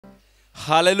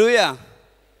ஹல்லேலூயா.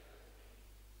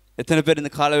 எத்தனை பேர்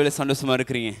இந்த காலையில் சந்தோஷமாக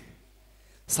இருக்கிறீங்க?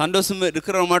 சந்தோஷமாக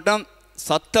இருக்கிறவங்க மட்டும்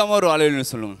சத்தமாக ஒரு ஹல்லேலூயா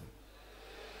சொல்லுங்க.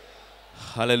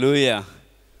 ஹல்லேலூயா.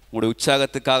 உங்களுடைய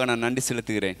உற்சாகத்துக்காக நான் நன்றி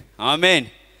செலுத்துகிறேன். ஆமேன்.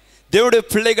 தேவனுடைய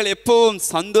பிள்ளைகள் எப்பவும்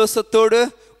சந்தோஷத்தோடு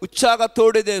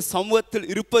உற்சாகத்தோடு சமூகத்தில்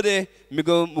இருப்பதே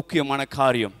மிகவும் முக்கியமான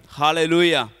காரியம்.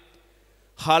 ஹல்லேலூயா,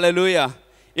 ஹல்லேலூயா.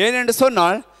 ஏனென்று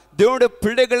சொன்னால் தேவனுடைய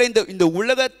பிள்ளைகளை இந்த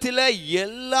உலகத்தில்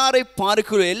எல்லாரை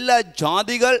பார்க்கிறோம், எல்லா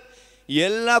ஜாதிகள்,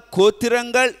 எல்லா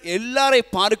கோத்திரங்கள், எல்லாரை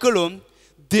பார்க்கலும்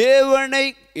தேவனை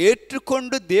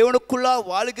ஏற்றுக்கொண்டு தேவனுக்குள்ளா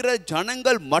வாழ்கிற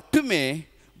ஜனங்கள் மட்டுமே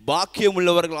பாக்கியம்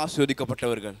உள்ளவர்கள்,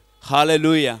 ஆசீர்வதிக்கப்பட்டவர்கள்.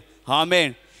 ஹல்லேலூயா,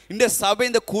 ஆமேன். இந்த சபை,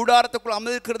 இந்த கூடாரத்துக்குள்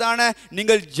அமர்ந்திருக்கிறதான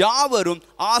நீங்கள் யாவரும்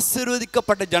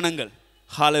ஆசீர்வதிக்கப்பட்ட ஜனங்கள்.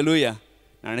 ஹல்லேலூயா.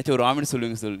 நான் நினைச்ச ஒரு ஆமேன்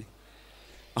சொல்லுங்க சொல்லி.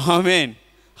 ஆமேன்,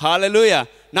 ஹல்லேலூயா.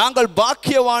 நாங்கள்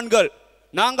பாக்கியவான்கள்,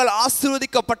 நாங்கள்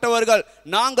ஆசீர்வதிக்கப்பட்டவர்கள்,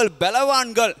 நாங்கள்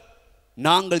பலவான்கள்,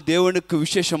 நாங்கள் தேவனுக்கு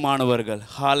விசேஷமானவர்கள்.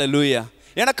 ஹல்லேலூயா.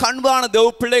 எனக்கு அன்பான தேவ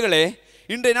பிள்ளைகளே,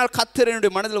 இன்றைய நாள் கர்த்தர்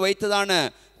என்னுடைய மனதில் வைத்ததான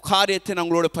காரியத்தை நான்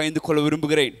உங்களோட பகிர்ந்து கொள்ள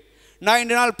விரும்புகிறேன். நான்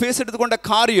இன்றைய நாள் பேச எடுத்துக்கொண்ட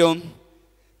காரியம்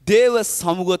தேவ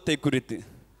சமூகத்தை குறித்து.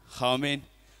 ஆமேன்,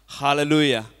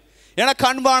 ஹல்லேலூயா. எனக்கு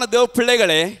அன்பான தேவ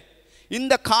பிள்ளைகளே,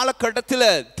 இந்த காலகட்டத்தில்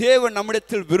தேவன்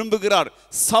நம்மிடத்தில் விரும்புகிறார்,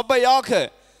 சபையாக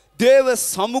தேவ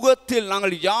சமூகத்தில்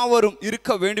நாங்கள் யாவரும்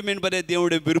இருக்க வேண்டும் என்பதே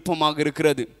தேவனுடைய விருப்பமாக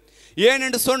இருக்கிறது.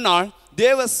 ஏனென்று சொன்னால்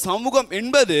தேவ சமூகம்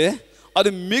என்பது அது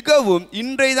மிகவும்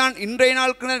இன்றைய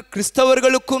நாள்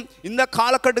கிறிஸ்தவர்களுக்கும் இந்த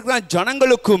காலகட்டத்தில்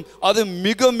ஜனங்களுக்கும் அது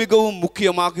மிகவும்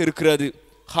முக்கியமாக இருக்கிறது.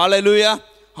 ஹல்லேலூயா,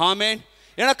 ஆமேன்.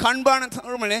 எனக்கு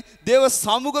அன்பான தேவ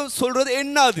சமூகம் சொல்றது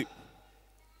என்னது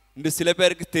என்று சில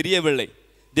பேருக்கு தெரியவில்லை.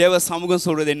 தேவ சமூகம்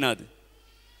சொல்றது என்னது?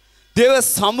 தேவ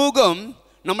சமூகம்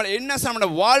நம்ம என்ன, நம்ம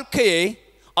வாழ்க்கையை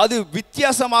அது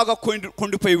வித்தியாசமாக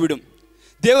கொண்டு போய்விடும்.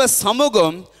 தேவ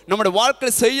சமூகம் நம்முடைய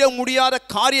வாழ்க்கையில் செய்ய முடியாத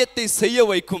காரியத்தை செய்ய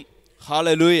வைக்கும்.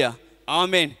 ஹல்லேலூயா,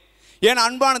 ஆமேன். ஏன்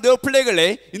அன்பான தேவ பிள்ளைகளே,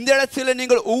 இந்த இடத்துல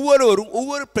நீங்கள் ஒவ்வொருவரும்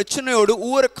ஒவ்வொரு பிரச்சனையோடு,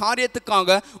 ஒவ்வொரு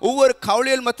காரியத்துக்காக, ஒவ்வொரு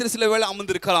கவலையில் மத்தியில் சில வேளை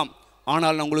அமர்ந்திருக்கலாம்.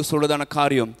 ஆனால் நான் உங்களுக்கு சொல்றதான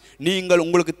காரியம், நீங்கள்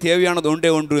உங்களுக்கு தேவையானது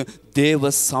ஒன்றே ஒன்று,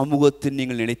 தேவ சமூகத்தில்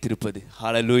நீங்கள் நினைத்திருப்பது.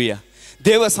 ஹல்லேலூயா.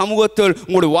 தேவ சமூகத்தில்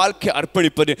உங்களுடைய வாழ்க்கையை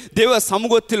அர்ப்பணிப்பது, தேவ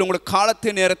சமூகத்தில் உங்களுடைய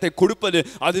காலத்தை நேரத்தை கொடுப்பது,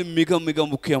 அது மிக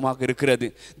முக்கியமாக இருக்கிறது.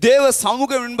 தேவ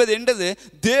சமூகம் என்பது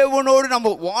தேவனோடு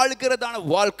நம்ம வாழ்கிறதான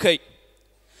வாழ்க்கை,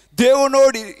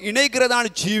 தேவனோடு இணைகிறதான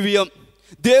ஜீவியம்,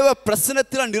 தேவ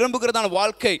பிரசன்னத்தில் நிரம்புகிறதான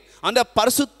வாழ்க்கை, அந்த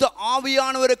பரிசுத்த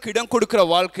ஆவியானவருக்கு இடம் கொடுக்கிற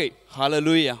வாழ்க்கை.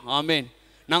 ஹல்லேலூயா, ஆமேன்.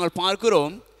 நாங்கள்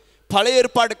பார்க்கிறோம், பழைய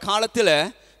ஏற்பாடு காலத்தில்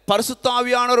பரிசுத்த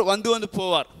ஆவியானவர் வந்து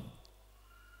போவார்.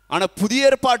 ஆனால் புதிய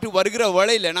ஏற்பாட்டு வருகிற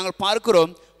வேளையில் நாங்கள்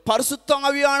பார்க்கிறோம், பரிசுத்த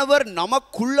ஆவியானவர்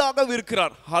நமக்குள்ளாக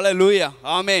இருக்கிறார். ஹல்லேலூயா,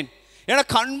 ஆமேன்.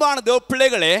 எனக்கு அன்பான தேவ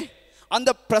பிள்ளைகளே, அந்த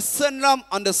பிரசன்னம்,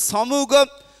 அந்த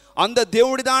சமூகம், அந்த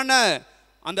தேவனுடையதான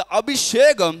அந்த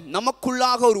அபிஷேகம்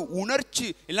நமக்குள்ளாக ஒரு உணர்ச்சி,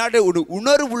 இல்லாட்டி ஒரு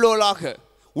உணர்வுள்ளவர்களாக,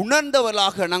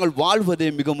 உணர்ந்தவர்களாக நாங்கள் வாழ்வதே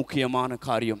மிக முக்கியமான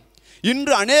காரியம்.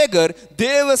 இன்று அநேகர்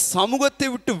தேவ சமூகத்தை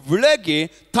விட்டு விலகி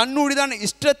தன்னுடையதான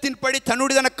இஷ்டத்தின்படி,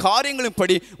 தன்னுடையதான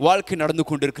காரியங்களின்படி வாழ்க்கை நடந்து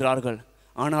கொண்டிருக்கிறார்கள்.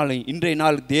 ஆனால் இன்றைய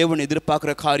நாள் தேவன்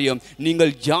எதிர்பார்க்கிற காரியம்,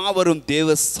 நீங்கள் யாவரும்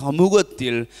தேவ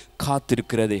சமூகத்தில்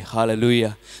காத்திருக்கிறதே.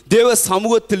 ஹல்லேலூயா. தேவ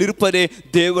சமூகத்தில் இருப்பதே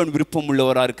தேவன் விருப்பம்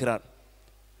உள்ளவராக இருக்கிறார்.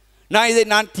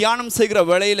 நான் தியானம் செய்கிற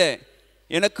வேளையில்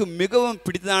எனக்கு மிகவும்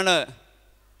பிடித்ததான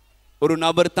ஒரு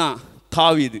நபர் தான்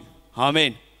தாவீது.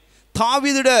 ஆமேன்.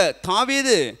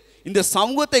 தாவீது இந்த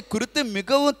சமூகத்தை குறித்து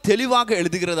மிகவும் தெளிவாக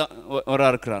எழுதுகிறதா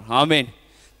இருக்கிறார். ஆமேன்.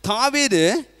 தாவீது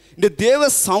இந்த தேவ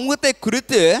சமூகத்தை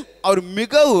குறித்து அவர்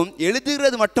மிகவும்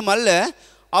எழுதுகிறது மட்டுமல்ல,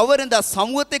 அவர் இந்த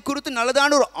சமூகத்தை குறித்து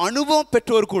நல்லதான ஒரு அனுபவம்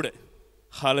பெற்றவர் கூட.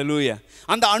 ஹல்லேலூயா.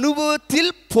 அந்த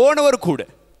அனுபவத்தில் போனவர் கூட.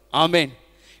 ஆமேன்.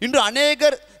 இன்று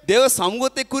அநேகர் தேவ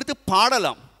சமூகத்தை குறித்து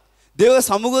பாடலாம், தேவ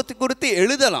சமூகத்தை குறித்து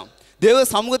எழுதலாம், தேவ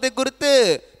சமூகத்தை குறித்து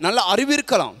நல்ல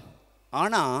அறிவிருக்கலாம்.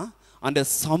 ஆனால் அந்த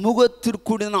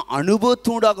சமூகத்திற்குரிய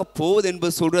அனுபவத்தூடாக போவது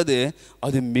என்பது சொல்றது,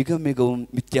 அது மிகவும்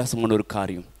வித்தியாசமான ஒரு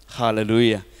காரியம்.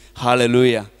 ஹல்லேலூயா,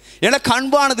 ஹல்லேலூயா. எனக்கு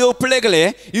அன்பான தேவ பிள்ளைகளே,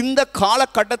 இந்த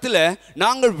காலகட்டத்தில்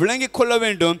நாங்கள் விளங்கி கொள்ள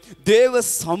வேண்டும், தேவ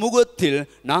சமூகத்தில்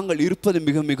நாங்கள் இருப்பது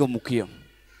மிக முக்கியம்.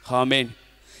 ஆமேன்.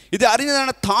 இது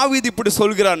அறிந்ததான தாவீது இப்படி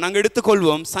சொல்கிறார். நாங்கள்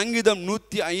எடுத்துக்கொள்வோம் சங்கீதம்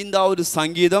 105வது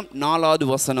சங்கீதம் 4வது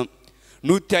வசனம்.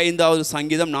 105வது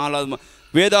சங்கீதம் 4வது.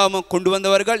 வேதாகமம் கொண்டு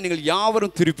வந்தவர்கள் நீங்கள்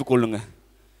யாவரும் திருப்பி கொள்ளுங்க.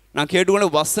 நான் கேட்டுக்கொள்ள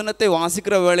வசனத்தை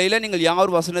வாசிக்கிற வேளையில் நீங்கள்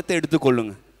யாவரும் வசனத்தை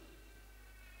எடுத்துக்கொள்ளுங்க.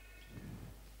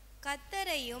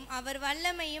 கர்த்தரையும் அவர்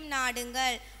வல்லமையும்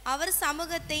நாடுங்கள், அவர்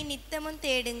சமூகத்தை நித்தமும்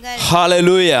தேடுங்கள்.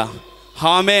 ஹல்லேலூயா,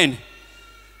 ஆமென்.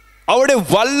 அவருடைய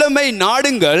வல்லமை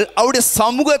நாடுங்கள், அவருடைய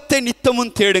சமூகத்தை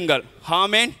நித்தமும் தேடுங்கள்.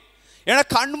 ஆமென்.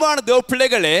 எனக்கு அன்பான தேவ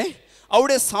பிள்ளைகளே,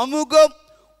 அவருடைய சமூகம்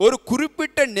ஒரு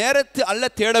குறிப்பிட்ட நேரத்தில் அல்ல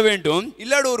தேட வேண்டும்,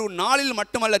 இல்லாட்டி ஒரு நாளில்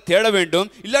மட்டுமல்ல தேட வேண்டும்,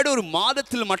 இல்லாட்டி ஒரு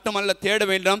மாதத்தில் மட்டுமல்ல தேட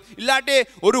வேண்டும், இல்லாட்டி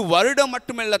ஒரு வருடம்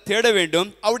மட்டுமல்ல தேட வேண்டும்.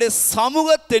 அவருடைய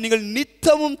சமூகத்தை நீங்கள்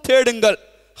நித்தமும் தேடுங்கள்.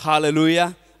 ஹல்லேலூயா,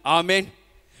 ஆமென்.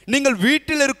 நீங்கள்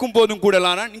வீட்டில் இருக்கும் போதும்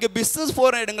கூடலாம், நீங்கள் பிஸ்னஸ்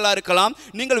போகிற இடங்களாக இருக்கலாம்,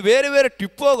 நீங்கள் வேறு வேறு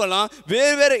ட்ரிப் போகலாம்,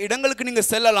 வேறு வேறு இடங்களுக்கு நீங்கள்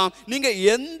செல்லலாம். நீங்கள்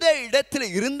எந்த இடத்துல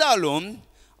இருந்தாலும்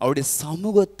அவருடைய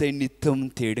சமூகத்தை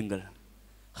நித்தமும் தேடுங்கள்.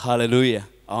 ஹல்லேலூயா,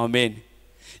 ஆமென்.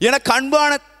 எனக்கு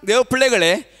அன்பான தேவ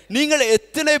பிள்ளைகளே, நீங்கள்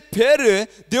எத்தனை பேர்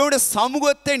தேவனுடைய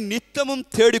சமூகத்தை நித்தமும்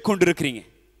தேடிக்கொண்டிருக்கிறீங்க?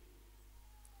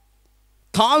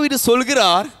 தாவீது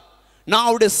சொல்கிறார், நான்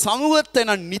அவருடைய சமூகத்தை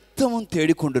நான் நித்தமும்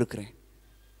தேடிக்கொண்டிருக்கிறேன்.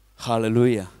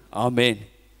 ஹல்லேலூயா, ஆமென்.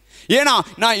 ஏன்னா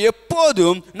நான்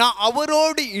எப்போதும் நான்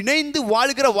அவரோடு இணைந்து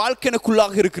வாழ்கிற வாழ்க்கை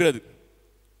எனக்குள்ளாக இருக்கிறது.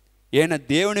 ஏன்னா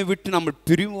தேவனை விட்டு நம்ம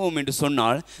பிரிவோம் என்று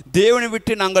சொன்னால், தேவனை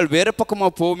விட்டு நாங்கள் வேறு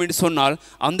பக்கமாக போவோம் என்று சொன்னால்,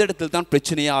 அந்த இடத்துல தான்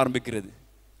பிரச்சனையே ஆரம்பிக்கிறது.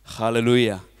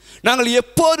 ஹல்லேலூயா. நாங்கள்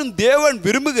எப்போதும் தேவன்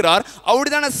விரும்புகிறார்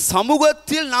அவருதான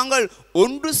சமூகத்தில் நாங்கள்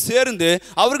ஒன்று சேர்ந்து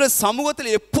அவர்கள்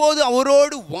சமூகத்தில் எப்போது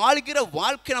அவரோடு வாழ்கிற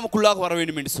வாழ்க்கை நமக்குள்ளாக வர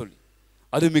வேண்டும் என்று சொல்லி,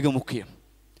 அது மிக முக்கியம்.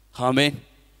 ஆமென்.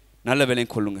 நல்ல விலையை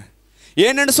கொள்ளுங்க.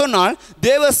 ஏனென்று சொன்னால்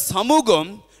தேவ சமூகம்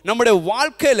நம்முடைய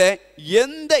வாழ்க்கையில்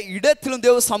எந்த இடத்திலும்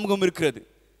தேவ சமூகம் இருக்கிறது.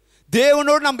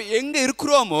 தேவனோடு நம்ம எங்கே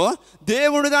இருக்கிறோமோ,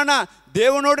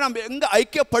 தேவனோடு நம்ம எங்கே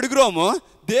ஐக்கியப்படுகிறோமோ,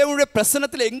 தேவனுடைய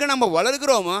பிரசன்னத்தில் எங்கே நம்ம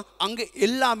வளர்கிறோமோ, அங்கே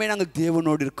எல்லாமே நாங்கள்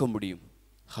தேவனோடு இருக்க முடியும்.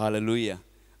 ஹல்லேலூயா,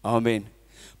 ஆமென்.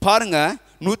 பாருங்க,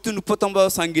 139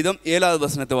 சங்கீதம் 7வது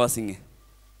வசனத்தை வாசிங்க.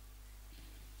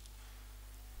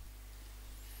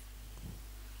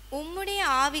 உம்முடைய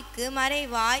ஆவிக்கு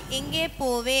மறைவாய் எங்கே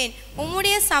போவேன்,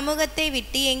 உம்முடைய சமூகத்தை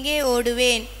விட்டு எங்கே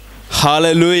ஓடுவேன்.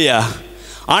 ஹல்லேலூயா.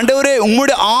 ஆண்டவரே,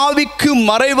 உம்முடைய ஆவிக்கு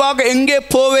மறைவாக எங்கே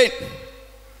போவேன்,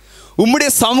 உம்முடைய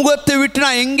சமூகத்தை விட்டு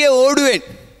நான் எங்கே ஓடுவேன்.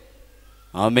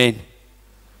 ஆமென்.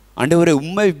 ஆண்டவரே,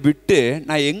 உம்மை விட்டு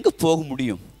நான் எங்கே போக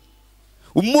முடியும்?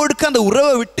 உம்மோடுக்கு அந்த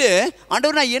உறவை விட்டு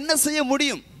ஆண்டவர் நான் என்ன செய்ய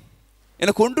முடியும்?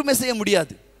 எனக்கு ஒன்றுமே செய்ய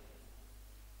முடியாது.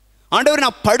 ஆண்டவர்,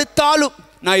 நான் படுத்தாலும்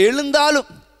நான் எழுந்தாலும்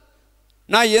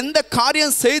நான் எந்த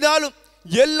காரியம் செய்தாலும்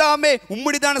எல்லாமே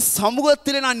உம்முடையதான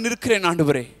சமூகத்தில் நான் நிற்கிறேன்.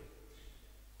 ஆண்டவரே,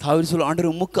 தாவீது சொல்ல,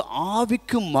 ஆண்டவர் உமக்கு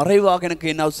ஆவிக்கு மறைவாக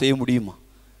எனக்கு என்னாவது செய்ய முடியுமா?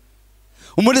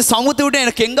 உம்முடைய சமூகத்தை விட்டு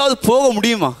எனக்கு எங்காவது போக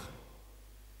முடியுமா?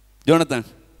 ஜோனத்தன்,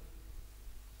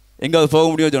 எங்காவது போக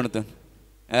முடியும்? ஜோனத்தன்,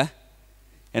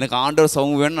 எனக்கு ஆண்டவர்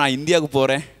சமூகம் வேணும், நான் இந்தியாவுக்கு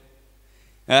போகிறேன்,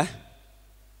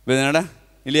 என்னடா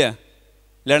இல்லையா,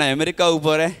 இல்லை நான் அமெரிக்காவுக்கு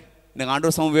போகிறேன், எனக்கு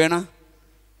ஆண்டவர் சமூகம் வேணாம்.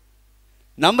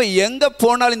 நம்ம எங்கே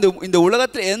போனாலும், இந்த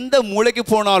உலகத்தில் எந்த மூளைக்கு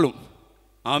போனாலும்,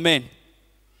 ஆமென்,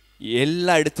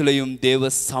 எல்லா இடத்துலையும் தேவ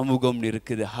சமூகம்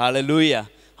இருக்குது. ஹல்லேலூயா,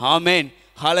 ஆமென்,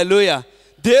 ஹல்லேலூயா.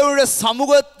 தேவனுடைய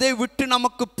சமூகத்தை விட்டு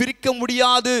நமக்கு பிரிக்க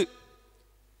முடியாது.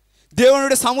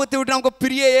 தேவனுடைய சமூகத்தை விட்டு நமக்கு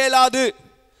பிரிய இயலாது.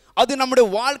 அது நம்முடைய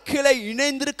வாழ்க்கையில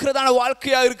இணைந்திருக்கிறதான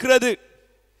வாழ்க்கையாக இருக்கிறது.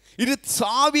 இது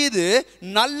தாவீது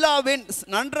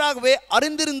நன்றாகவே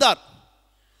அறிந்திருந்தார்.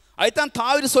 அதுதான்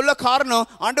தாவீது சொல்ல காரணம்,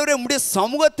 ஆண்டவரே, உம்முடைய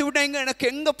சமூகத்தை விட்டு எனக்கு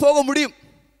எங்க போக முடியும்?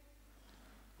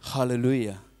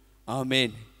 ஹல்லேலூயா,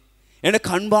 ஆமென். எனக்கு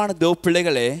அன்பான தேவ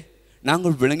பிள்ளைகளே,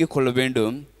 நாங்கள் விளங்கிக் கொள்ள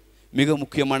வேண்டும் மிக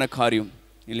முக்கியமான காரியம்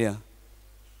இல்லையா?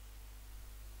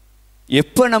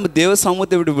 எப்போ நம்ம தேவ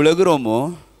சமூகத்தை விட்டு விலகுறோமோ,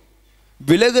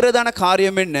 விலகிறதான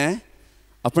காரியம் என்ன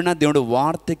அப்படின்னா, தேவனுடைய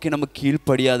வார்த்தைக்கு நம்ம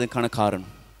கீழ்ப்படியாததுக்கான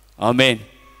காரணம். ஆமென்.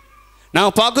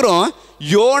 நாங்கள் பார்க்குறோம்,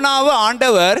 யோனாவை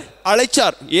ஆண்டவர்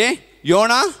அழைச்சார். ஏன்?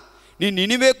 யோனா, நீ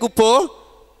நினிவேக்கு போ,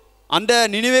 அந்த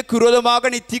நினிவேக்கு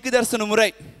விரோதமாக நீ தீர்க்க தரிசனம் முறை.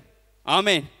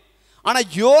 ஆமென். ஆனால்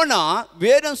யோனா,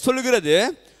 வேதம் சொல்கிறது,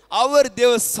 அவர்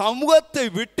தேவ சமூகத்தை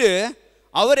விட்டு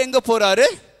அவர் எங்கே போகிறாரு?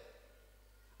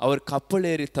 அவர் கப்பல்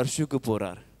ஏறி தர்ஷுக்கு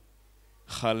போகிறார்.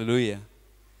 ஹல்லேலூயா.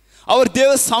 அவர்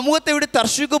தேவ சமூகத்தை விட்டு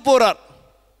தர்ஷுக்கு போகிறார்.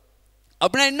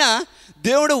 அப்படின்னா என்ன?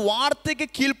 தேவனுடைய வார்த்தைக்கு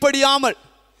கீழ்ப்படியாமல்,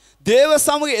 தேவ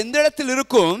சமூகம் எந்த இடத்தில்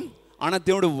இருக்கும், ஆனால்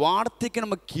தேவனுடைய வார்த்தைக்கு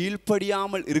நம்ம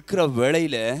கீழ்ப்படியாமல் இருக்கிற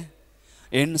வேளையில்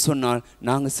என்ன சொன்னால்,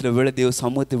 நாங்கள் சில வேளை தேவ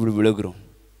சமூகத்தை விட்டு விலகுறோம்.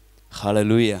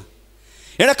 ஹல்லேலூயா.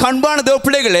 எனக்கு அன்பான தேவ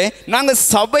பிள்ளைகளே, நாங்கள்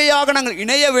சபையாக நாங்கள்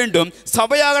இணைய வேண்டும்,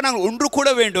 சபையாக நாங்கள் ஒன்று கூட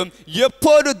வேண்டும்.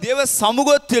 எப்போது தேவ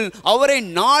சமூகத்தில் அவரை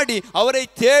நாடி, அவரை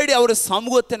தேடி, அவருடைய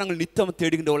சமூகத்தை நாங்கள் நித்தம்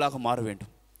தேடுகின்றவர்களாக மாற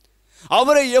வேண்டும்.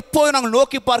 அவரை எப்போது நாங்கள்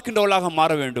நோக்கி பார்க்கின்றவர்களாக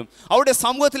மாற வேண்டும். அவருடைய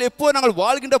சமூகத்தில் எப்போது நாங்கள்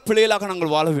வாழ்கின்ற பிள்ளைகளாக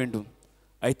நாங்கள் வாழ வேண்டும்.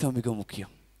 அதுதான் மிக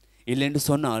முக்கியம். இல்லைன்னு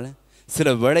சொன்னால்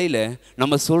சில வேளையில்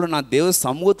நம்ம சொல்கிறோம், நான் தேவ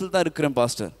சமூகத்தில் தான் இருக்கிறேன்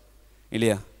பாஸ்டர்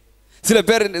இல்லையா? சில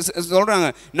பேர் சொல்கிறாங்க,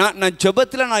 நான்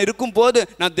ஜெபத்தில் நான் இருக்கும்போது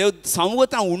நான் தேவ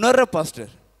சமூகத்தை நான் உணர்றேன் பாஸ்டர்,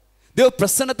 தேவ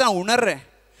பிரசன்னத்தை நான் உணர்றேன்,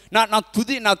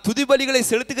 நான் துதி பலிகளை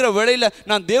செலுத்துகிற வேளையில்,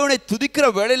 நான் தேவனை துதிக்கிற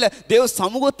வேளையில் தேவ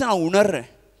சமூகத்தை நான் உணர்றேன்.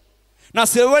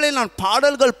 நான் சில வேளையில் நான்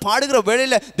பாடல்கள் பாடுகிற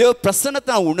வேளையில் தேவ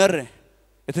பிரசன்னத்தை நான் உணர்றேன்.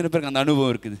 எத்தனை பேருக்கு அந்த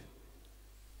அனுபவம் இருக்குது?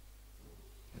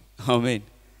 ஆமென்.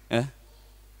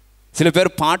 சில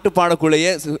பேர் பாட்டு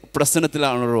பாடக்குள்ளேயே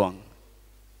பிரசன்னத்தில் உணர்வாங்க.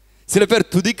 சில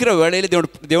பேர் துதிக்கிற வேளையில்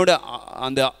தேவோட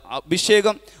அந்த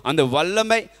அபிஷேகம், அந்த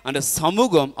வல்லமை, அந்த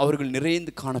சமூகம் அவர்கள்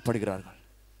நிறைந்து காணப்படுகிறார்கள்.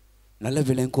 நல்ல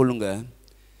விளையம் கொள்ளுங்க,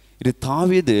 இது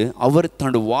தாவீது அவர்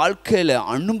தன்னுடைய வாழ்க்கையில்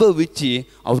அனுபவித்து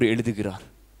அவர் எழுதுகிறார்.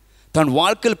 தன்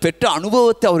வாழ்க்கையில் பெற்ற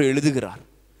அனுபவத்தை அவர் எழுதுகிறார்.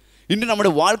 இன்று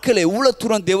நம்முடைய வாழ்க்கையில் எவ்வளோ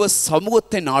தூரம் தேவ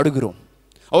சமூகத்தை நாடுகிறோம்.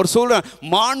 அவர் சொல்கிறார்,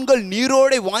 மான்கள்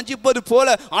நீரோடை வாஞ்சிப்பது போல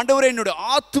ஆண்டவரே என்னுடைய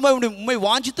ஆத்துமா உம்மை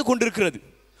வாஞ்சித்து கொண்டிருக்கிறது.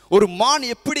 ஒரு மான்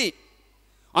எப்படி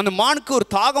அந்த மானுக்கு ஒரு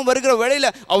தாகம் வருகிற வேளையில்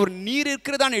அவர் நீர்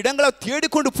இருக்கிறதான இடங்களை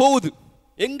தேடிக்கொண்டு போகுது.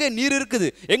 எங்கே நீர் இருக்குது,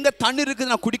 எங்கே தண்ணீர் இருக்குது,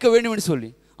 நான் குடிக்க வேண்டும் என்று சொல்லி.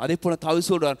 அதே போல தாவீது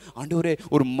சொல்றார், ஆண்டவரே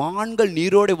ஒரு மான்கள்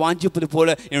நீரோடை வாஞ்சிப்பது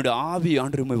போல என்னுடைய ஆவி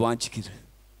ஆண்டவர் உம்மை வாஞ்சிக்குது.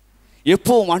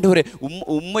 எப்போவும் ஆண்டவரே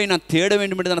உம்மை நான் தேட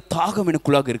வேண்டும் என்றதான தாகம்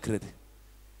எனக்குள்ளாக இருக்கிறது.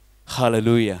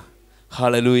 ஹல்லேலூயா,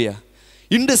 ஹல்லேலூயா.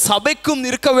 இன்று சபைக்கும்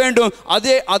இருக்க வேண்டும்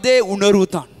அதே உணர்வு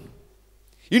தான்.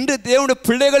 இன்று தேவனுடைய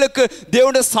பிள்ளைகளுக்கு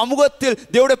தேவனுடைய சமூகத்தில்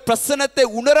தேவனுடைய பிரசன்னத்தை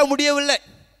உணர முடியவில்லை.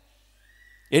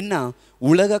 என்ன?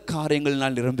 உலக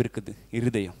காரியங்களினால் நிரம்பியிருக்குது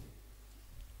இருதயம்.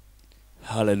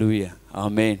 ஹல்லேலூயா,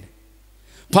 ஆமென்.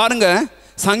 பாருங்க,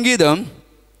 சங்கீதம்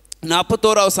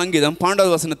 41வது சங்கீதம்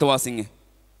 12வது வசனத்தை வாசிங்க.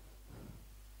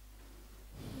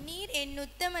 என்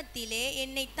உத்தமத்திலே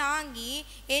என்னை தாங்கி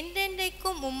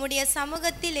என்றென்றைக்கும் உம்முடைய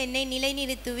சமூகத்தில் என்னை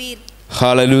நிலைநிறுத்துவீர்.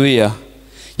 ஹல்லேலூயா.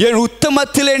 என்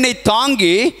உத்தமத்தில் என்னை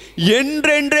தாங்கி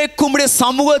என்றென்றைக்கும் உம்முடைய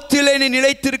சமூகத்தில் என்னை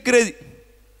நிலைத்திருக்கிறது.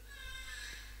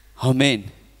 ஆமென்.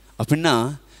 அப்படின்னா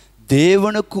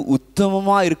தேவனுக்கு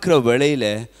உத்தமமாக இருக்கிற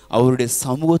வேளையில் அவருடைய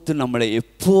சமூகத்தில் நம்மளை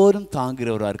எப்போதும்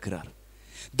தாங்கிறவராக இருக்கிறார்.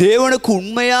 தேவனுக்கு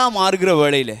உண்மையாக மாறுகிற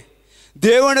வேளையில்,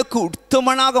 தேவனுக்கு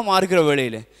உத்தமனாக மாறுகிற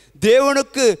வேளையில்,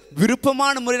 தேவனுக்கு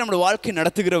விருப்பமான முறை நம்முடைய வாழ்க்கை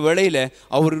நடத்துகிற வேளையில்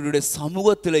அவர்களுடைய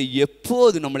சமூகத்தில்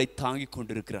எப்போது நம்மளை தாங்கி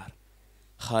கொண்டிருக்கிறார்.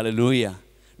 ஹல்லேலூயா.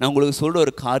 நான் உங்களுக்கு சொல்கிற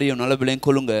ஒரு காரியம் நல்ல விளையம்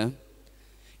கொள்ளுங்க.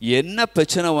 என்ன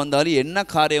பிரச்சனை வந்தாலும், என்ன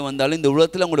காரியம் வந்தாலும், இந்த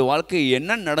உலகத்தில் உங்களுடைய வாழ்க்கை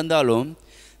என்ன நடந்தாலும்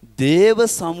தேவ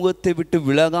சமூகத்தை விட்டு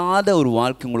விலகாத ஒரு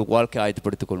வாழ்க்கை உங்களுக்கு வாழ்க்கையை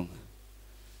ஆயத்தப்படுத்திக் கொள்ளுங்க.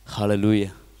 ஹல்லேலூயா.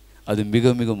 அது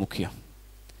மிக மிக முக்கியம்.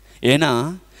 ஏன்னா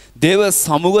தேவ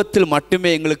சமூகத்தில் மட்டுமே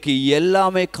எங்களுக்கு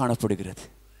எல்லாமே காணப்படுகிறது.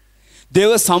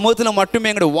 தேவ சமூகத்தில் மட்டுமே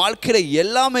எங்களுடைய வாழ்க்கையில்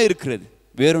எல்லாமே இருக்கிறது,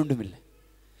 வேறொன்றும் இல்லை.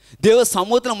 தேவ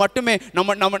சமூகத்தில் மட்டுமே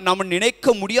நம்ம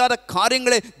நினைக்க முடியாத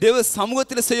காரியங்களை தேவ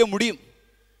சமூகத்தில் செய்ய முடியும்.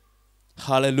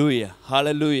 ஹல்லேலூயா,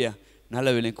 ஹல்லேலூயா. நல்ல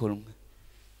விலை கொள்ளுங்க.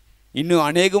 இன்னும்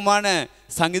அநேகமான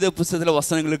சங்கீத புத்தகத்தில்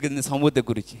வசனங்களுக்கு இந்த சமூகத்தை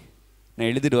குறித்து நான்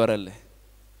எழுதிட்டு வரல.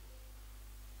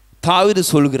 தாவீது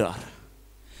சொல்கிறார்,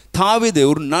 தாவீது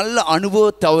ஒரு நல்ல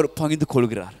அனுபவத்தை அவர் பகிர்ந்து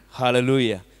கொள்கிறார்.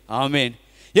 ஹல்லேலூயா, ஆமென்.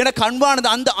 எனக்கு அன்பானது,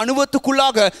 அந்த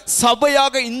அனுபவத்துக்குள்ளாக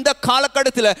சபையாக இந்த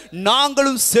காலகட்டத்தில்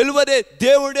நாங்களும் செல்வதே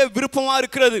தேவனுடைய விருப்பமாக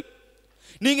இருக்கிறது.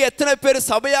 நீங்கள் எத்தனை பேர்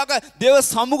சபையாக தேவ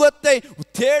சமூகத்தை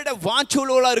தேட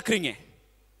வாஞ்சவர்களாக இருக்கிறீங்க?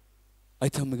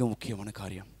 அதுதான் மிக முக்கியமான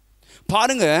காரியம்.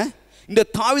 பாருங்க, இந்த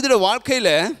தாவீதுடைய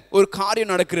வாழ்க்கையில் ஒரு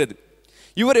காரியம் நடக்கிறது.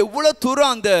 இவர் எவ்வளோ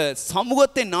தூரம் அந்த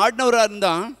சமூகத்தை நாடினவராக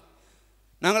இருந்தால்,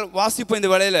 நாங்கள் வாசிப்போம்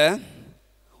இந்த வேளையில்.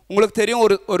 உங்களுக்கு தெரியும்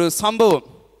ஒரு சம்பவம்.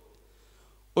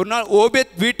 ஒரு நாள்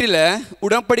ஓபேத் வீட்டில்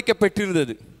உடன்படிக்கை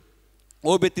பெற்றிருந்தது.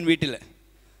 ஓபேத்தின் வீட்டில்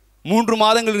 3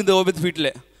 மாதங்கள் இருந்த ஓபேத் வீட்டில்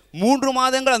 3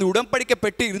 மாதங்கள் அந்த உடன்படிக்கை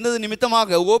பெற்று இருந்தது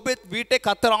நிமித்தமாக ஓபேத் வீட்டை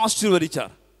கர்த்தர்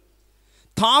ஆசீர்வதித்தார்.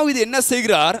 தாவீது என்ன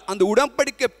செய்கிறார்? அந்த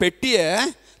உடன்படிக்கை பெட்டியை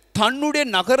தன்னுடைய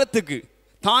நகரத்துக்கு,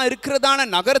 தான் இருக்கிறதான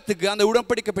நகரத்துக்கு அந்த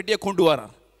உடன்படிக்கை பெட்டியை கொண்டு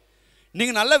வரார்.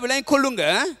 நீங்கள் நல்லா விளங்கி கொள்ளுங்க,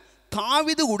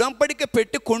 தாவீது உடன்படிக்கை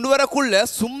பெட்டி கொண்டு வரக்குள்ள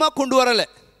சும்மா கொண்டு வரலை.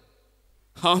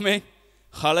 ஆமென்,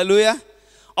 ஹல்லேலூயா.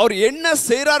 அவர் என்ன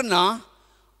செய்கிறார்னா,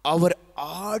 அவர்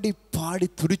ஆடி பாடி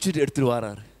துடிச்சிட்டு எடுத்துட்டு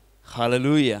வரார்.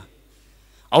 ஹல்லேலூயா.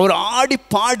 அவர் ஆடி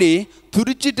பாடி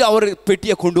துடிச்சிட்டு அவர்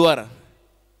பெட்டியை கொண்டு வரார்.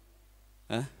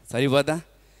 சரி பார்த்தா,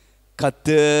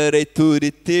 கர்த்தரை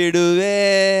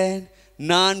துதித்திடுவேன்,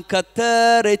 நான்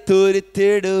கர்த்தரை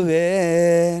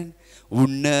துதித்திடுவேன்,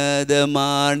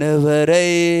 உன்னதமானவரை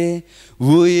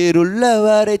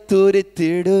உயிருள்ளவரை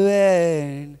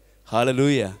துதித்திடுவேன்.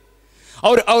 ஹல்லேலூயா.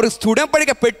 அவர்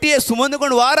உடன்படிக்கை பெட்டியை சுமந்து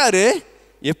கொண்டு வாராரு.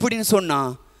 எப்படின்னு சொன்னா,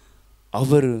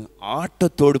 அவர்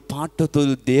ஆட்டத்தோடு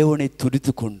பாட்டத்தோடு தேவனை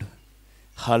துதித்து கொண்டு.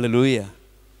 ஹல்லேலூயா.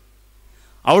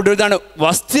 அவருடைய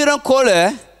வஸ்திரம் கோல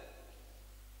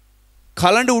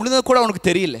கலண்டு விழுந்தது கூட அவனுக்கு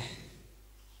தெரியல.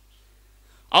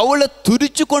 அவளை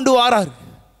துதிச்சு கொண்டு வாரார்.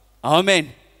 ஆமென்.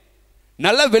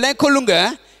 நல்லா விலை கொள்ளுங்க.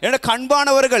 என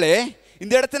கண்பானவர்களே,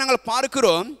 இந்த இடத்தை நாங்கள்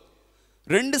பார்க்கிறோம்.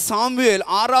 2 சாமுவேல்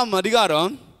 6ஆம்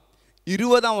அதிகாரம்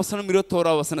 20ஆம் வசனம்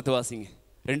 21ஆம் வசனத்தை வாசிங்க.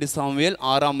 2 சாமுவேல்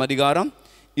 6ஆம் அதிகாரம்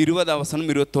 20 வசனம்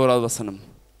 21 வசனம்.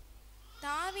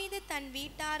 தாவீது தன்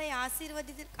வீட்டாரை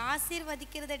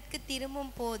ஆசீர்வதிக்கிறதற்கு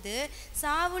திரும்பும் போது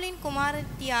சாவுலின்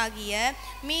குமாரத்தியாகிய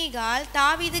மீகாள்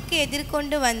தாவீதுக்கு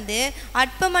எதிர்கொண்டு வந்து,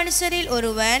 அற்ப மனுஷரில்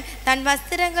ஒருவன் தன்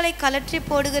வஸ்திரங்களை கலற்றி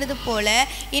போடுகிறது போல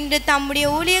இன்று தம்முடைய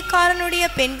ஊழியக்காரனுடைய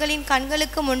பெண்களின்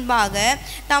கண்களுக்கு முன்பாக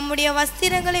தம்முடைய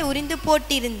வஸ்திரங்களை உரிந்து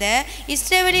போட்டிருந்த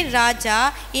இஸ்ரவேலின் ராஜா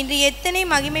இன்று எத்தனை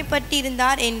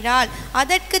மகிமைப்பட்டிருந்தார் என்றாள்.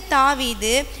 அதற்கு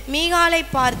தாவீது மீகாளை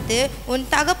பார்த்து, உன்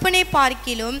தகப்பனை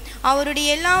பார்க்கிலும் அவருடைய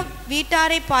எல்லா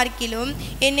வீட்டாரை பார்க்கிலும்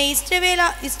என்னை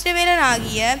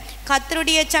இஸ்ரவேலனாகிய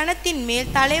கர்த்தருடைய சனத்தின்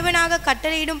மேல் தலைவனாக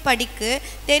கட்டளையிடும் படிக்கு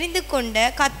தெரிந்து கொண்ட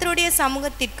கர்த்தருடைய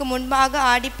சமூகத்திற்கு முன்பாக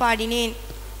ஆடி பாடினேன்.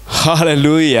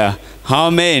 ஹல்லேலூயா,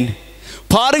 ஆமென்.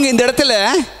 பாருங்க, இந்த இடத்துல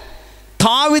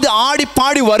தாவீது ஆடி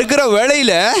பாடி வருகிற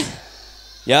வேளையில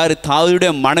யாரு?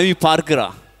 தாவீதுடைய மனைவி பார்க்கிறா,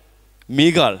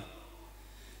 மீகாள்.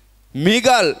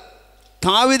 மீகாள்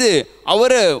தாவீது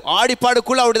அவரு ஆடி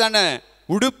பாடுக்குள்ள அப்படிதானே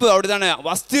உடுப்பு, அப்படிதானே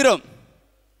வஸ்திரம்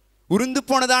உருந்து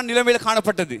போனதான் நிலைமையில்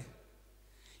காணப்பட்டது.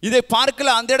 இதை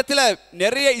பார்க்கல. அந்த இடத்துல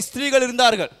நிறைய ஸ்திரீகள்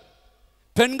இருந்தார்கள்,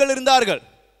 பெண்கள் இருந்தார்கள்.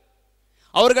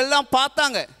 அவர்கள் எல்லாம்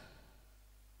பார்த்தாங்க.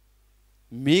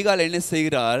 மீகாள் என்ன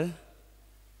செய்கிறாள்?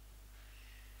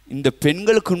 இந்த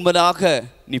பெண்களுக்கு முன்பதாக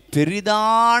நீ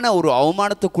பெரிதான ஒரு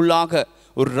அவமானத்துக்குள்ளாக,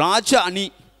 ஒரு ராஜா அணி,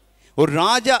 ஒரு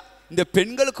ராஜா இந்த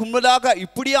பெண்களுக்கு முன்பதாக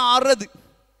இப்படியே ஆடுறது,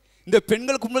 இந்த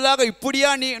பெண்களுக்கு முன்பதாக இப்படியா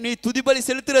நீ துதிபலி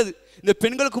செலுத்துறது, இந்த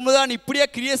பெண்களுக்கு முன்பதாக நீ இப்படியா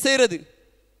கிரியை செய்கிறது.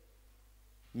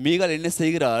 மீகாள் என்ன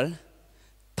செய்கிறாள்?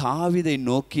 தாவீதை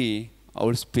நோக்கி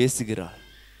அவள் பேசுகிறாள்.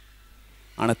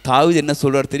 ஆனால் தாவீது என்ன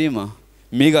சொல்றார் தெரியுமா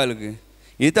மீகாளுக்கு?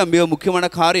 இதுதான் மிக முக்கியமான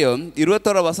காரியம்.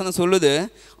 21 வசனம் சொல்லுது,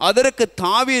 அதற்கு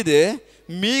தாவீது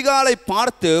மீகாளை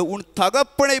பார்த்து, உன்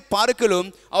தகப்பனை பார்க்கலும்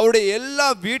அவருடைய எல்லா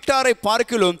வீட்டாரை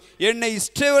பார்க்கலும் என்னை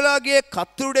இஸ்ரவேலாகிய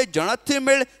கர்த்தருடைய ஜனத்தின்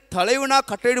மேல் தலைவனாக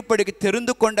கட்டளையிடும்படிக்கு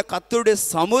தெரிந்து கொண்ட கர்த்தருடைய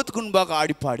சமூகத்துக்கு முன்பாக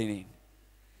ஆடி பாடினேன்.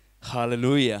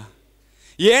 ஹல்லேலூயா.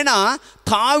 ஏன்னா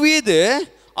தாவீது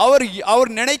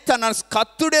அவர் நினைத்த, நான்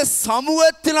கர்த்தருடைய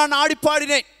சமூகத்தில் நான் ஆடி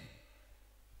பாடினேன்.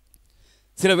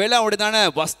 சில வேளை அவருடைய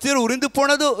வஸ்திரம் உரிந்து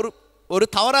போனது ஒரு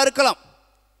தவறா இருக்கலாம்.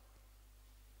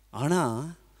 ஆனா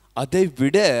அதை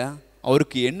விட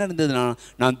அவருக்கு என்ன இருந்ததுன்னா,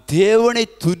 நான் தேவனை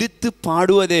துதித்து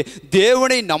பாடுவதே,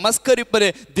 தேவனை நமஸ்கரிப்பதே,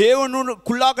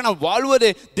 தேவனுக்குள்ளாக நான்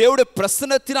வாழ்வதே, தேவனுடைய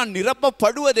பிரசன்னத்தில் நான்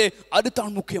நிரப்பப்படுவதே, அது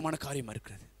தான் முக்கியமான காரியமாக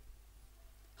இருக்கிறது.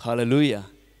 ஹல்லேலூயா.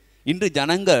 இன்று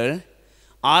ஜனங்கள்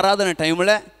ஆராதனை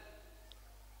டைமில்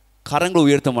கரங்களை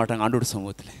உயர்த்த மாட்டாங்க ஆண்டோட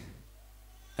சமூகத்தில்.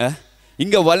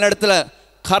 இங்கே வல்லிடத்தில்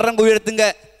கரங்க உயர்த்துங்க,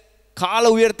 காலை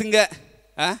உயர்த்துங்க,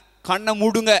 கண்ணை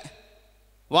மூடுங்க,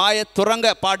 வாயை துறங்க,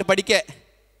 பாட்டு படிக்க.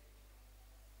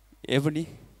 எப்படி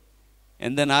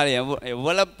எந்த நாள்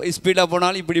எவ்வளோ ஸ்பீடாக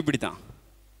போனாலும் இப்படி தான்.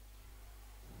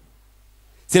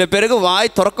 சில பேருக்கு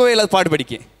வாய் திறக்கவே இல்லை பாட்டு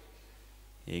படிக்க.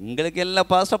 எங்களுக்கு எல்லாம்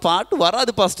பாஸ்டர் பாட்டு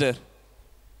வராது பாஸ்டர்.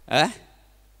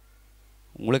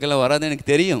 உங்களுக்கெல்லாம் வராது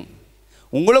எனக்கு தெரியும்.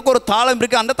 உங்களுக்கு ஒரு தாளம்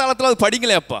இருக்கு, அந்த தாளத்தில் அது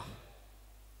படிங்களே அப்பா.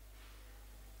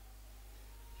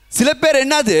 சில பேர்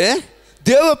என்னது,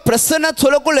 தேவ பிரசன்ன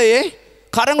சொல்லக்குள்ளே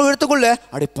கரங்கள் எடுத்துக்குள்ள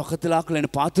அப்படி பக்கத்தில் ஆக்கல என்ன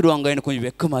பார்த்துடுவாங்க, எனக்கு கொஞ்சம்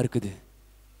வெக்கமாக இருக்குது.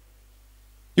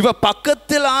 இப்போ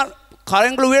பக்கத்தில்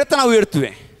கரங்களை உயர்த்த நான்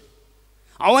உயர்த்துவேன்,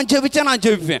 அவன் ஜெபிச்சா நான்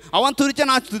ஜெபிப்பேன், அவன் துதிச்சா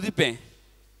நான் துதிப்பேன்.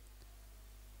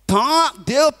 தான்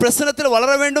தேவ பிரசன்னத்தில்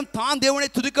வளர வேண்டும், தான் தேவனை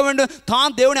துதிக்க வேண்டும்,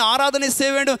 தான் தேவனை ஆராதனை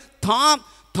செய்ய வேண்டும், தான்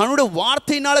தன்னுடைய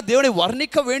வார்த்தையினால தேவனை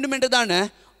வர்ணிக்க வேண்டும் என்றுதானே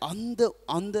அந்த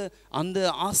அந்த அந்த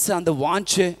ஆசை, அந்த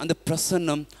வாஞ்சை, அந்த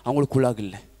பிரசன்னம் அவங்களுக்குள்ளாக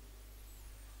இல்லை.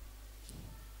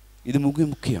 இது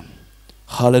முக்கியம்.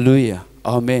 ஹல்லேலூயா,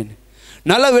 ஆமென்.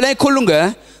 நல்ல விலை கொள்ளுங்க.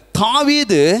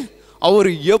 தாவீது அவர்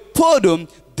எப்போதும்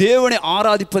தேவனை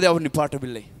ஆராதிப்பதை அவர்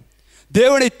நிப்பாட்டவில்லை,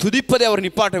 தேவனை துதிப்பதை அவர்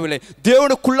நிப்பாட்டவில்லை,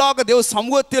 தேவனுக்குள்ளாக தேவ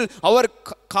சமூகத்தில் அவர்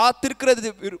காத்திருக்கிறது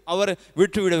அவர்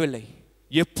விட்டுவிடவில்லை.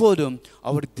 எப்போதும்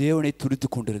அவர் தேவனை துதித்து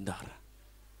கொண்டிருந்தார்.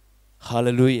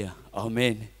 ஹல்லேலூயா,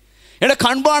 ஆமென். எனக்கு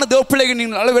அன்பான தேவ பிள்ளைகள்,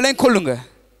 நீங்கள் நல்ல விலை கொள்ளுங்க.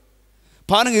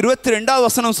 பாருங்க, 22வது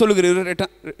வசனம் சொல்லுகிற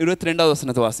 22வது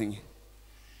வசனத்தை வாசிங்க.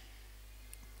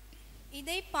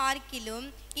 இதை பார்க்கிலும்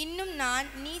இன்னும் நான்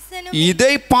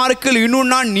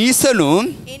நீசனும்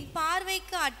என்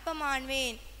பார்வைக்கு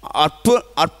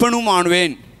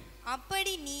அற்பனுமானவேன்.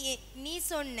 அப்படி நீ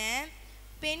சொன்ன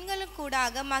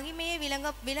பெண்களுக்கூடாக மகிமையை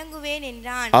விளங்குவேன்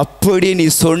என்றான். அப்படி நீ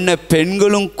சொன்ன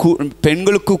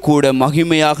பெண்களுக்கு கூட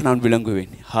மகிமையாக நான்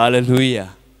விளங்குவேன். ஹல்லேலூயா.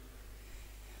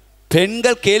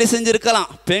 பெண்கள் கேலி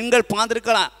செஞ்சிருக்கலாம், பெண்கள்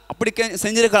பார்த்துருக்கலாம், அப்படி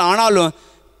செஞ்சிருக்கலாம். ஆனாலும்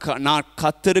நான்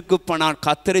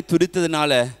கர்த்தரை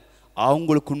துதித்ததுனால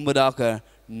அவங்களுக்கு உண்மையாக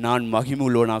நான் மகிமை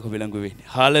உள்ளவனாக விளங்குவேன்.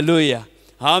 ஹல்லேலூயா,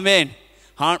 ஆமென்,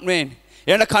 ஆமென்.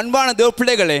 எனக்கு அன்பான தேவ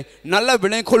பிள்ளைகளே, நல்லா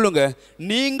விளங்கிக் கொள்ளுங்க.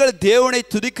 நீங்கள் தேவனை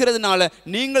துதிக்கிறதுனால,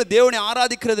 நீங்கள் தேவனை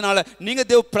ஆராதிக்கிறதுனால, நீங்கள்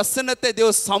தேவ பிரசன்னத்தை தேவ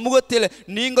சமூகத்தில்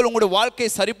நீங்கள் உங்களுடைய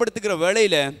வாழ்க்கையை சரிப்படுத்துகிற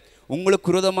வேளையில் உங்களுக்கு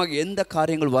விரோதமாக எந்த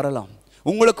காரியங்கள் வரலாம்,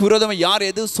 உங்களுக்கு விரோதமாக யார்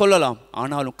எதுவும் சொல்லலாம்,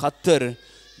 ஆனாலும் கர்த்தர்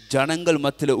ஜனங்கள்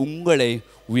மத்தியில் உங்களை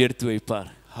உயர்த்தி வைப்பார்.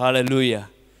 ஹல்லேலூயா.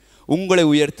 உங்களை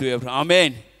உயர்த்தி வைப்பார்.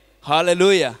 ஆமென்.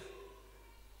 ஹல்லேலூயா.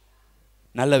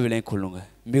 நல்ல விளங்கிக் கொள்ளுங்க.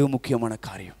 மிக முக்கியமான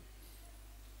காரியம்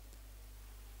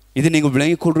இது. நீங்கள்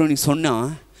விளங்கிக் கொள்றோன்னு சொன்னால்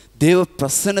தேவ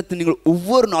பிரசன்னத்தை நீங்கள்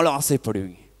ஒவ்வொரு நாளும்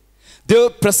ஆசைப்படுவீங்க. தேவ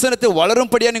பிரசன்னத்தை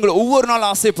வளரும்படியாக நீங்கள் ஒவ்வொரு நாளும்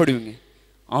ஆசைப்படுவீங்க.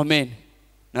 ஆமென்.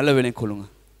 நல்ல விளங்கிக் கொள்ளுங்க.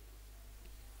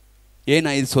 ஏன்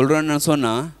நான் இது சொல்கிறேன்னு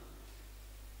சொன்னால்,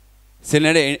 சில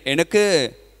நேரம் எனக்கு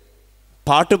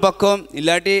பாட்டு பக்கம்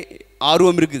இல்லாட்டி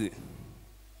ஆர்வம் இருக்குது.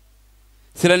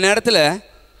 சில நேரத்தில்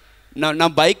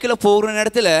நான் பைக்கில் போகிற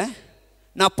நேரத்தில்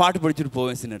நான் பாட்டு படிச்சுட்டு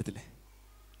போவேன். சில நேரத்தில்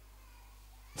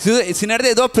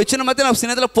ஏதோ பிரச்சனை மாதிரி நான் சில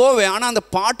நேரத்தில் போவேன். ஆனால் அந்த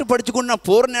பாட்டு படிச்சுக்கொண்டு நான்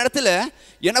போகிற நேரத்தில்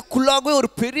எனக்குள்ளாகவே ஒரு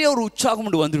பெரிய ஒரு உற்சாகம்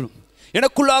ஒன்று வந்துடும்.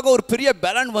 எனக்குள்ளாக ஒரு பெரிய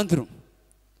பலன் வந்துடும்.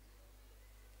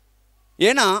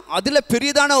 ஏன்னா அதில்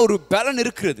பெரியதான ஒரு பலன்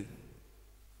இருக்கிறது.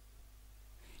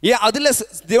 ஏன் அதில்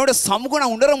தேவனுடைய சமூகம்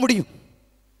நான் உணர முடியும்.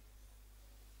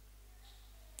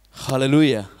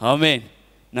 ஹல்லேலூயா. ஆமென்.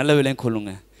 நல்ல விளங்கிக்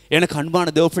கொள்ளுங்க. எனக்கு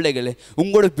அன்பான தேவ பிள்ளைகளே,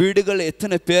 உங்களோட வீடுகள்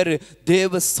எத்தனை பேர்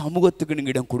தேவ சமூகத்துக்கு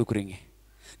நீங்கள் இடம் கொடுக்குறீங்க,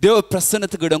 தேவ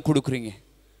பிரசன்னத்துக்கு இடம் கொடுக்குறீங்க?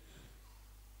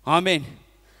 ஆமென்.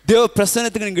 தேவ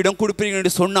பிரசன்னத்துக்கு நீங்கள் இடம்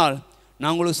கொடுப்பீங்கன்னு சொன்னால்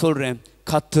நான் உங்களுக்கு சொல்கிறேன்,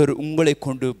 கர்த்தர் உங்களை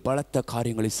கொண்டு பலத்த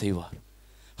காரியங்களை செய்வார்.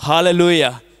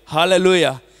 ஹல்லேலூயா.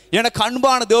 ஹல்லேலூயா. எனக்கு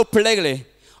அன்பான தேவ பிள்ளைகளே,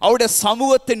 அவருடைய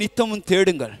சமூகத்தை நித்தமும்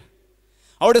தேடுங்கள்.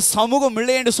 அவருடைய சமூகம்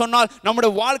இல்லை என்று சொன்னால்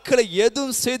நம்முடைய வாழ்க்கையில்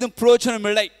எதுவும் செய்தும் பிரயோஜனம்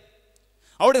இல்லை.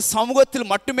 அவருடைய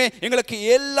சமூகத்தில் மட்டுமே எங்களுக்கு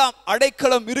எல்லாம்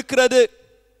அடைக்கலம் இருக்கிறது.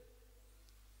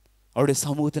 அவருடைய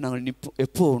சமூகத்தை நாங்கள்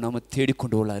எப்போ நம்ம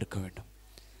தேடிக்கொண்டு இருக்க வேண்டும்.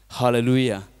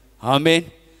 ஹல்லேலூயா. ஆமென்.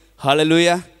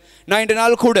 ஹல்லேலூயா. நான் இந்த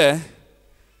நாள் கூட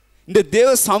இந்த தேவ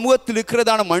சமூகத்தில்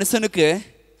இருக்கிறதான மனுஷனுக்கு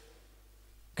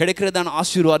கிடைக்கிறதான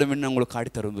ஆசீர்வாதம் என்ன உங்களுக்கு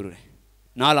காட்டி தர விரும்புகிறேன்.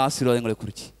 4 ஆசீர்வாதங்களை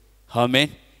குறித்து.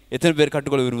 ஆமென். எத்தனை பேர்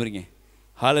கற்றுக்கொள்ள விரும்புகிறீங்க?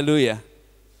 ஹல்லேலூயா.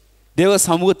 தேவ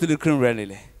சமூகத்தில் இருக்கிற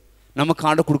வேலையில் நமக்கு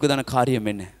ஆண்டு கொடுக்கதான காரியம்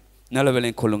என்ன? நல்ல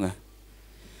விளங்கிக் கொள்ளுங்க.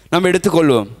 நம்ம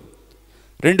எடுத்துக்கொள்வோம்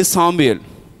 2 சாமுவேல்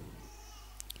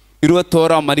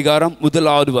 21ஆம் அதிகாரம்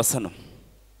 1வது வசனம்.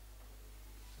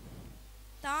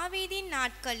 தாவீதின்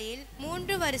நாட்களில்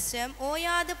 3 வருஷம்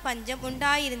ஓயாது பஞ்சம்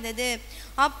உண்டாயிருந்தது.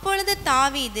 அப்பொழுது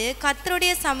தாவீது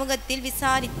கர்த்தருடைய சமூகத்தில்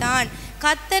விசாரித்தான்.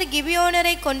 கர்த்தர்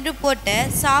கிபியோனரை கொன்று போட்ட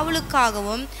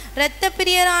சாவுலுக்காகவும் இரத்த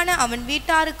பிரியரான அவன்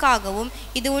வீட்டாருக்காகவும்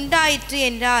இது உண்டாயிற்று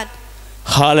என்றார்.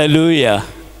 ஹல்லேலூயா.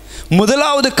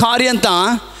 முதலாவது காரியம் தான்,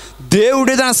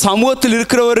 தேவனுடைய சமூகத்தில்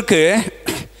இருக்கிறவருக்கு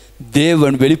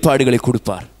தேவன் வெளிப்பாடுகளை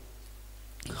கொடுப்பார்.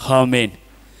 ஆமென்.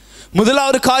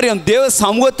 முதலாவது காரியம், தேவ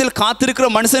சமூகத்தில் காத்திருக்கிற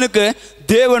மனுஷனுக்கு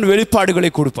தேவன் வெளிப்பாடுகளை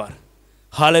கொடுப்பார்.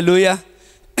 ஹல்லேலூயா.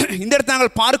 இந்த இடத்துல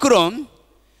நாங்கள் பார்க்கிறோம்,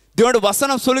 தேவனுடைய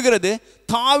வசனம் சொல்லுகிறது,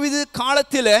 தாவீது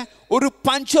காலத்தில் ஒரு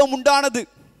பஞ்சம் உண்டானது.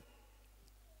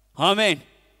 ஆமென்.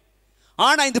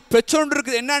 ஆனா இந்த பிரச்சனை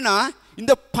இருக்குது என்னன்னா,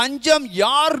 இந்த பஞ்சம்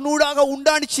யார் நூடாக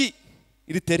உண்டானுச்சு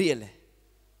இது தெரியல.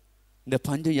 இந்த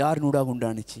பஞ்சம் யார் நூடாக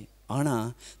உண்டானுச்சு. ஆனா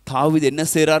தாவீது என்ன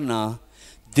செய்யறார்னா,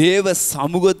 தேவ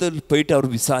சமூகத்தில் போயிட்டு அவர்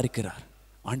விசாரிக்கிறார்.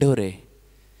 ஆண்டவரே,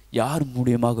 யார்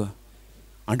மூலியமாக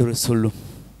ஆண்டவரே சொல்லும்.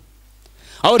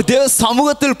 அவர் தேவ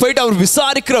சமூகத்தில் போயிட்டு அவர்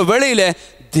விசாரிக்கிற வேளையில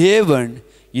தேவன்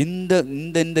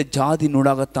இந்த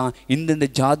ஜாதியினூடாகத்தான், இந்த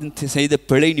ஜாதி செய்த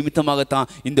பிழை நிமித்தமாகத்தான்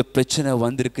இந்த பிரச்சனை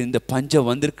வந்திருக்கு, இந்த பஞ்சம்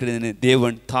வந்திருக்குன்னு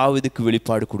தேவன் தாவீதுக்கு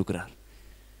வெளிப்பாடு கொடுக்கிறார்.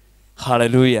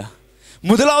 ஹல்லேலூயா.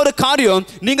 முதலாவது காரியம்,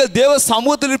 நீங்கள் தேவ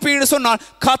சமூகத்தில் இருப்பீங்கன்னு சொன்னால்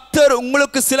கர்த்தர்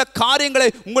உங்களுக்கு சில காரியங்களை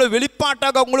உங்களை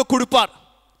வெளிப்பாட்டாக உங்களுக்கு கொடுப்பார்.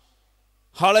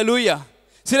 ஹல்லேலூயா.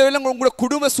 சில வேளை உங்களுடைய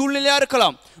குடும்ப சூழ்நிலையா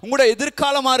இருக்கலாம், உங்களுடைய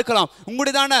எதிர்காலமா இருக்கலாம்,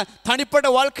 உங்களுடையதான தனிப்பட்ட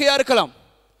வாழ்க்கையா இருக்கலாம்,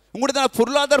 உங்களுடைய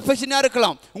பொருளாதார பிரச்சனையா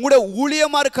இருக்கலாம், உங்களுடைய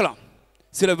ஊழியமா இருக்கலாம்.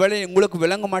 சில வேளை உங்களுக்கு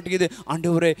விளங்க மாட்டேங்குது,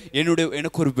 ஆண்டவரே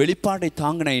எனக்கு ஒரு வெளிப்பாட்டை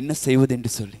தாங்க, நான் என்ன செய்வது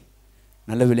என்று சொல்லி.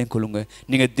 நல்ல விளங்கிக் கொள்ளுங்க,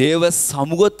 நீங்க தேவ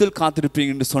சமூகத்தில்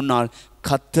காத்திருப்பீங்க என்று சொன்னால்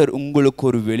கர்த்தர் உங்களுக்கு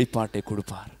ஒரு வெளிப்பாட்டை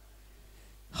கொடுப்பார்.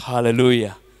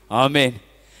 ஹல்லேலூயா. ஆமென்.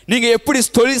 நீங்க எப்படி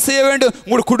தொழில் செய்ய வேண்டும்,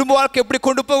 உங்களுடைய குடும்ப வாழ்க்கை எப்படி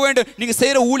கொண்டு போக வேண்டும், நீங்க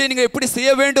செய்யற ஊழியம் நீங்க எப்படி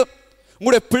செய்ய வேண்டும்,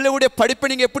 உங்களுடைய பிள்ளைகளுடைய படிப்பை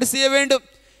நீங்க எப்படி செய்ய வேண்டும்,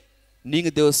 நீங்க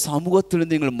தேவ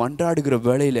சமூகத்திலிருந்து நீங்கள் மன்றாடுகிற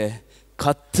வேளையில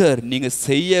கர்த்தர் நீங்க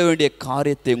செய்ய வேண்டிய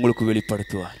காரியத்தை உங்களுக்கு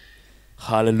வெளிப்படுத்துவார்.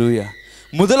 ஹல்லேலூயா.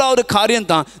 முதலாவது காரியம்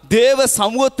தான், தேவ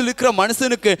சமூகத்தில் இருக்கிற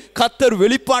மனுஷனுக்கு கர்த்தர்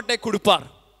வெளிப்பாட்டை கொடுப்பார்.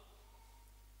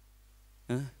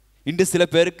 இன்று சில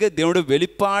பேருக்கு தேவனுடைய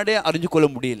வெளிப்பாடே அறிஞ்சு கொள்ள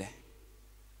முடியல.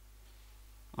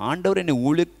 ஆண்டவர் என்னை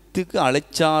ஊழியத்துக்கு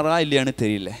அழைச்சாரா இல்லையான்னு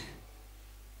தெரியல,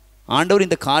 ஆண்டவர்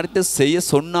இந்த காரியத்தை செய்ய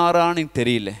சொன்னாரான்னு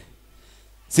தெரியல.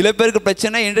 சில பேருக்கு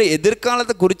பிரச்சனை என்ற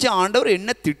எதிர்காலத்தை குறித்து ஆண்டவர்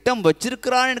என்ன திட்டம்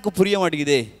வச்சிருக்கிறான்னு எனக்கு புரிய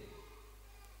மாட்டேங்குதே.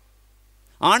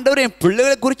 ஆண்டவர் என்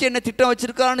பிள்ளைகளை குறித்து என்ன திட்டம்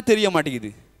வச்சிருக்கான்னு தெரிய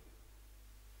மாட்டேங்குது.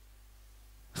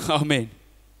 ஆமென்.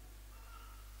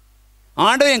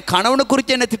 ஆண்டவர் என் கணவனை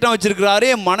குறித்து என்ன திட்டம் வச்சிருக்கிறாரு,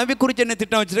 என் மனைவி குறித்து என்ன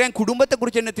திட்டம் வச்சிருக்காரு, என் குடும்பத்தை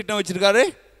குறித்து என்ன திட்டம் வச்சிருக்காரு,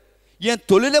 என்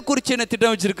தொழிலை குறித்து என்ன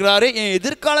திட்டம் வச்சிருக்கிறாரு, என்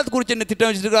எதிர்காலத்தை குறித்து என்ன திட்டம்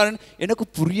வச்சிருக்காருன்னு எனக்கு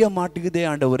புரிய மாட்டேங்குதே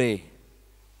ஆண்டவரே.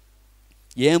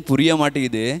 ஏன் புரிய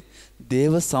மாட்டேங்குது?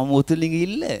 தேவ சமூகத்தில் நீங்க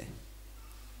இல்லை.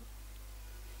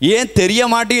 ஏன் தெரிய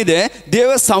மாட்டேங்குது?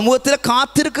 தேவ சமூகத்தில்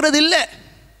காத்திருக்கிறது இல்லை.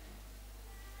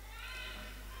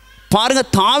 பாருங்க,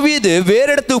 தாவீது வேற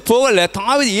இடத்துக்கு போகல.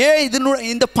 தாவீது ஏன்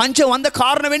இந்த பஞ்சம் வந்த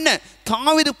காரணம் என்ன?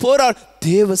 தாவீது போறார்,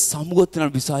 தேவ சமூகத்தை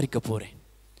நான் விசாரிக்க போறேன்.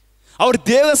 அவர்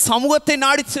தேவ சமூகத்தை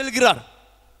நாடி செல்கிறார்.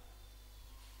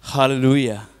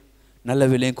 ஹல்லேலூயா. நல்ல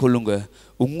விலையும் கொள்ளுங்க.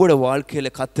 உங்களோட வாழ்க்கையில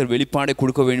கர்த்தர் வெளிப்பாடை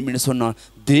கொடுக்க வேண்டும் என்று சொன்னால்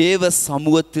தேவ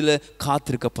சமூகத்தில்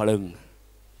காத்திருக்க பழகுங்க.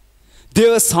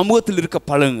 தேவ சமூகத்தில் இருக்க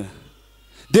பழகுங்க.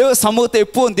 தேவ சமூகத்தை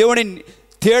எப்பவும் தேவனை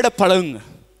தேட பழகுங்க.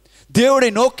 தேவனை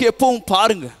நோக்கி எப்பவும்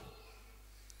பாருங்க.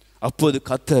 அப்போது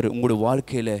கர்த்தர் உங்களுடைய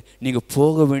வாழ்க்கையில் நீங்கள்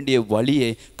போக வேண்டிய வழியை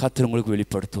கர்த்தர் உங்களுக்கு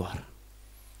வெளிப்படுத்துவார்.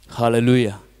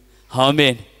 ஹல்லேலூயா.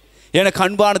 ஆமென். எனக்கு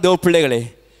அன்பான தேவ பிள்ளைகளே,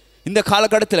 இந்த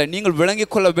காலகட்டத்தில் நீங்கள்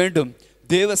விளங்கிக் கொள்ள வேண்டும்,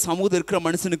 தேவ சமூகத்தில் இருக்கிற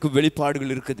மனுஷனுக்கு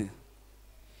வெளிப்பாடுகள் இருக்குது.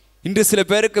 இன்று சில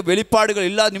பேருக்கு வெளிப்பாடுகள்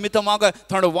இல்லாத நிமித்தமாக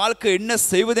தன்னோட வாழ்க்கை என்ன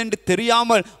செய்வதென்று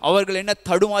தெரியாமல் அவர்கள் என்ன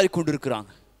தடுமாறி கொண்டிருக்கிறாங்க.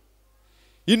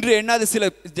 இன்று என்னது, சில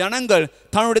ஜனங்கள்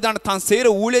தான் செய்கிற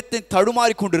ஊழியத்தை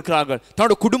தடுமாறி கொண்டிருக்கிறார்கள்,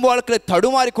 தன்னோட குடும்ப வாழ்க்கையை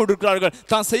தடுமாறி கொண்டிருக்கிறார்கள்,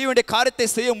 தான் செய்ய வேண்டிய காரியத்தை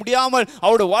செய்ய முடியாமல்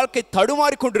அவருடைய வாழ்க்கை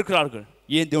தடுமாறி கொண்டிருக்கிறார்கள்.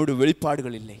 ஏன்? தேவனுடைய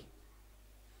வெளிப்பாடுகள் இல்லை.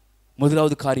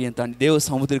 முதலாவது காரியம் தான், தேவ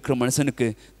சமூகத்தில் இருக்கிற மனுஷனுக்கு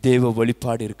தேவ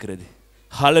வெளிப்பாடு இருக்கிறது.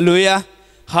 ஹல்லேலூயா,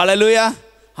 ஹல்லேலூயா,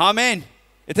 ஆமென்.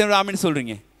 எத்தனை பேர் ஆமென்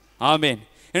சொல்றீங்க? ஆமென்.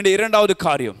 என்ற இரண்டாவது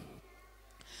காரியம்,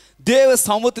 தேவ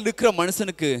சமூகத்தில் இருக்கிற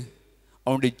மனுஷனுக்கு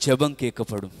அவனுடைய ஜெபம்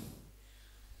கேட்கப்படும்.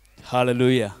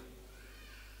 ஹல்லேலூயா.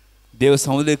 தேவ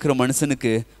சமூகத்தில் இருக்கிற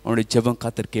மனுஷனுக்கு அவனுடைய ஜெபம்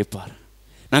கர்த்தர் கேட்பார்.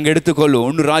 நாங்கள் எடுத்துக்கொள்வோம்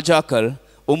 1 ராஜாக்கள்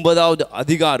 9வது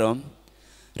அதிகாரம்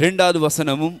 2வது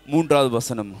வசனமும் 3வது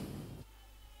வசனமும்.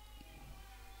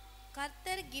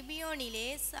 கர்த்தர் கிபியோனிலே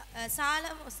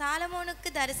சாலமோனுக்கு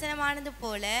தரிசனமானது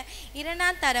போல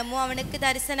 2ஆம் தரமும் அவனுக்கு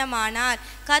தரிசனமானார்.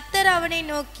 கர்த்தர் அவனை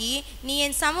நோக்கி, நீ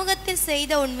என் சமூகத்தில்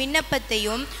செய்த உன்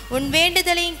விண்ணப்பத்தையும் உன்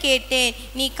வேண்டுதலையும் கேட்டேன்.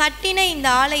 நீ கட்டின இந்த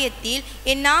ஆலயத்தில்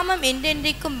என் நாமம்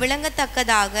என்றென்றைக்கும்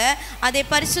விளங்கத்தக்கதாக அதை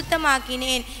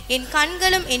பரிசுத்தமாக்கினேன். என்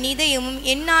கண்களும் என் இதயமும்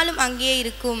எந்நாளும் அங்கே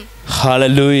இருக்கும்.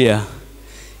 ஹல்லேலூயா.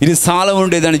 இது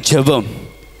சாலமோனுடைய ஜெபம்.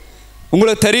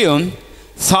 உங்களுக்கு தெரியும்,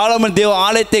 சாலமோன் தேவ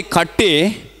ஆலயத்தை கட்டி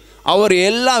அவர்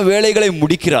எல்லா வேலைகளையும்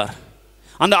முடிக்கிறார்.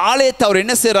 அந்த ஆலயத்தை அவர்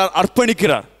என்ன செய்கிறார்?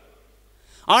 அர்ப்பணிக்கிறார்.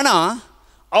 ஆனால்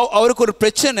அவருக்கு ஒரு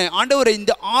பிரச்சனை. ஆண்டவரை,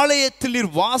 இந்த ஆலயத்தில் நீர்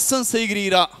வாசம்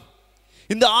செய்கிறீரா?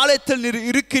 இந்த ஆலயத்தில் நீர்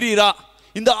இருக்கிறீரா?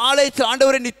 இந்த ஆலயத்தில்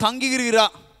ஆண்டவரை நீ தங்குகிறீரா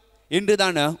என்று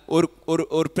தானே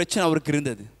ஒரு பிரச்சனை அவருக்கு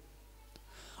இருந்தது.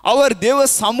 அவர் தேவ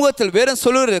சமூகத்தில் வேற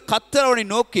சொல்லுவது, கர்த்தர் அவனை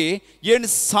நோக்கி, என்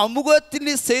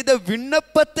சமூகத்தில் செய்த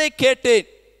விண்ணப்பத்தை கேட்டேன்.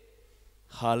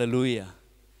 ஹல்லேலூயா.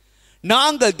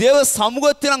 நாங்கள் தேவ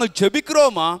சமூகத்தில் நாங்கள்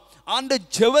ஜெபிக்கிறோமா, அந்த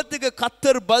ஜெபத்துக்கு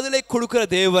கர்த்தர் பதிலை கொடுக்கிற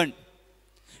தேவன்.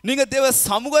 நீங்கள் தேவ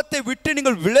சமூகத்தை விட்டு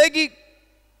நீங்கள் விலகி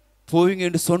போவீங்க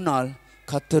என்று சொன்னால்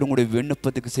கர்த்தர் உங்களுடைய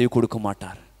விண்ணப்பத்துக்கு செய்ய கொடுக்க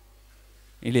மாட்டார்,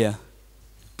 இல்லையா?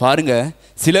 பாருங்க,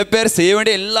 சில பேர் செய்ய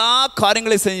வேண்டிய எல்லா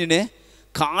காரியங்களையும் செஞ்சுன்னு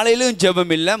காலையிலும்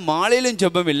ஜெபம் இல்லை, மாலையிலும்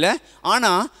ஜெபம் இல்லை.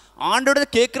 ஆனால் ஆண்டோட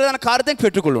கேட்குறதான காரியத்தை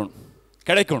பெற்றுக்கொள்ளணும்,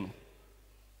 கிடைக்கணும்.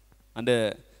 அந்த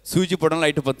சூழ்ச்சி போடணும்,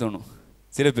 லைட்டு பற்றணும்.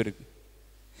 சில பேருக்கு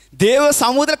தேவ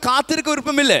சமூகத்தில் காத்திருக்க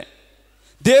விருப்பம் இல்லை,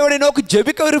 தேவனை நோக்கி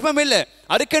ஜெபிக்க விருப்பம் இல்லை,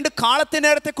 அதுக்கென்று காலத்தை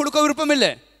நேரத்தை கொடுக்க விருப்பம்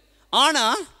இல்லை.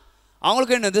 ஆனால்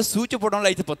அவங்களுக்கு என்னது, சூழ்ச்சி போடணும்,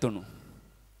 லைட்டு பற்றணும்.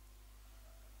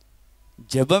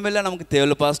 ஜெபம் இல்லை நமக்கு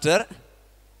தேவையில்லை பாஸ்டர்,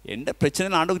 எந்த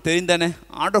பிரச்சனை ஆண்டோக்கு தெரியும் தானே,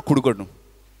 ஆண்டோ கொடுக்கட்டும்.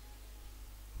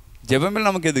 ஜெபம் இல்லை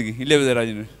நமக்கு எதுக்கு? இல்லை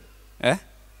விதராஜன்.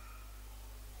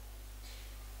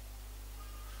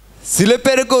 சில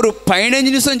பேருக்கு ஒரு 15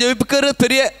 நிமிஷம் ஜெபிக்கிறது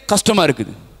பெரிய கஷ்டமா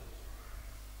இருக்குது.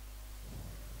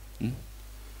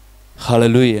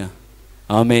 ஹல்லேலூயா,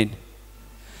 ஆமென்.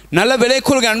 நல்ல விலை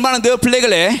கொள்கை அன்பான தேவ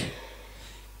பிள்ளைகளே,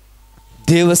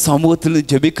 தேவ சமூகத்தில்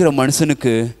ஜெபிக்கிற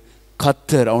மனுஷனுக்கு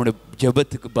கர்த்தர் அவனுடைய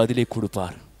ஜெபத்துக்கு பதிலை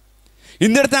கொடுப்பார்.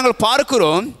 இந்த இடத்துல நாங்கள்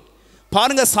பார்க்கிறோம்,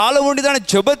 பாருங்க, சாலமோன் தான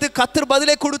ஜெபத்துக்கு கர்த்தர்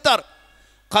பதிலை கொடுத்தார்.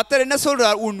 கர்த்தர் என்ன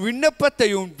சொல்றார்? உன் விண்ணப்பத்தை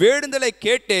உன் வேண்டுதலை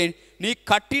கேட்டேன். நீ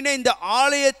கட்டின இந்த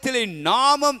ஆலயத்தில்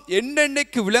நாமம்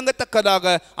என்னென்னைக்கு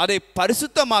விளங்கத்தக்கதாக அதை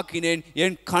பரிசுத்தமாக்கினேன்.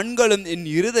 என் கண்களும் என்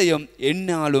இருதயம்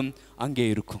எந்நாளும் அங்கே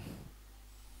இருக்கும்.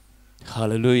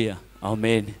 ஹல்லேலூயா,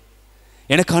 ஆமென்.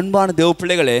 எனக்கு அன்பான தேவ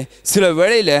பிள்ளைகளே, சில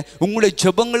வேளையில் உங்களுடைய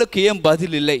ஜெபங்களுக்கு ஏன்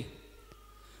பதில் இல்லை,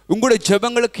 உங்களுடைய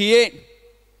ஜெபங்களுக்கு ஏன்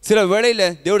சில வேளையில்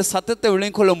தேவனுடைய சத்தத்தை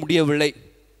விளங்கிக் கொள்ள முடியவில்லை?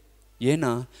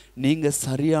 ஏன்னா நீங்கள்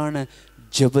சரியான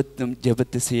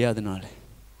ஜெபத்தை செய்யாதனால,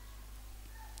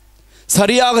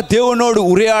 சரியாக தேவனோடு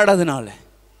உரையாடாதனால,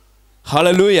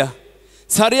 ஹல்லேலூயா,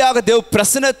 சரியாக தேவ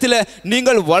பிரசன்னத்தில்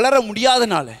நீங்கள் வளர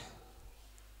முடியாதனால,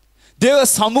 தேவ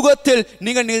சமூகத்தில்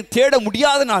நீங்கள் தேட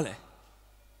முடியாதனால,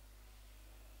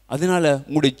 அதனால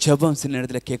உங்களுடைய ஜெபம் சில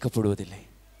நேரத்தில் கேட்கப்படுவதில்லை.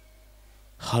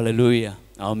 ஹல்லேலூயா,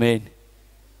 ஆமென்.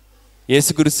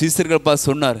 இயேசு கிறிஸ்து சீசர்கள் பார்த்து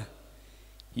சொன்னார்,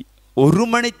 1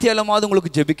 மணித்தியாலமாவது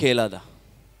உங்களுக்கு ஜெபிக்க இயலாதா?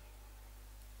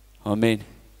 ஆமென்.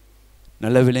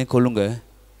 நல்ல விலையை கொள்ளுங்க.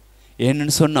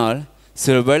 ஏன்னு சொன்னால்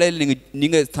சில வேளையில்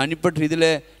நீங்கள் தனிப்பட்ட இதில்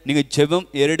நீங்கள் ஜெபம்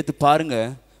ஏறெடுத்து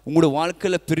பாருங்கள், உங்களோட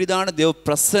வாழ்க்கையில் பெரிதான தேவ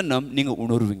பிரசன்னம் நீங்கள்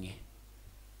உணர்வீங்க.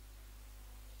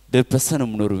 தேவ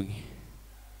பிரசன்னம் உணர்வீங்க.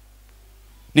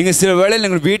 நீங்கள் சில வேளையில்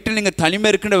நீங்கள் வீட்டில் நீங்கள் தனிமை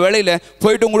இருக்கின்ற வேளையில்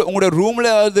போயிட்டு உங்களோட ரூமில்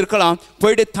இருக்கலாம்,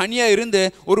 போயிட்டு தனியாக இருந்து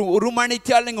ஒரு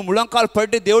மணித்தியால் நீங்கள் முழங்கால்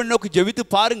போயிட்டு தேவனை நோக்கி ஜெபித்து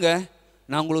பாருங்கள்.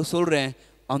 நான் உங்களுக்கு சொல்கிறேன்,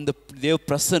 அந்த தேவ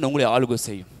பிரசன்னம் உங்களை ஆளுகை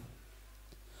செய்யும்.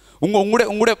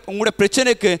 உங்களோட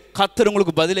பிரச்சனைக்கு கர்த்தர்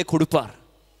உங்களுக்கு பதிலை கொடுப்பார்.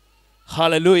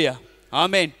 ஹல்லேலூயா,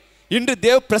 ஆமென். இன்று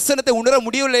தேவ பிரசன்னத்தை உணர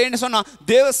முடியவில்லைன்னு சொன்னால்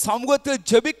தேவ சமூகத்தில்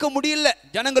ஜெபிக்க முடியல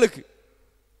ஜனங்களுக்கு.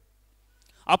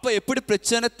 அப்போ எப்படி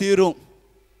பிரச்சனை தீரும்?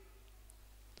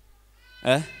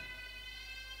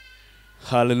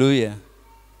 ஹல்லேலூயா,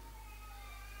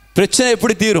 பிரச்சனை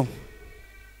எப்படி தீரும்?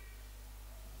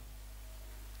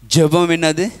 ஜெபம்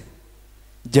என்னது?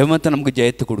 ஜெபத்தை நமக்கு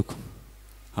ஜெயத்தை கொடுக்கும்.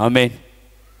 ஆமென்.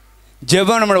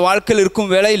 ஜெபம் நம்மளோட வாழ்க்கையில்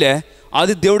இருக்கும் வேளையில்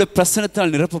அது தேவனுடைய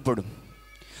பிரசன்னத்தால் நிரப்பப்படும்.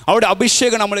 அவருடைய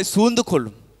அபிஷேகம் நம்மளை சூழ்ந்து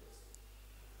கொள்ளும்.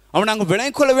 அவன் நாங்கள்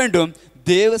விளங்கிக் கொள்ள வேண்டும்,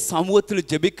 தேவ சமூகத்தில்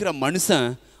ஜெபிக்கிற மனுஷன்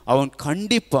அவன்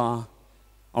கண்டிப்பாக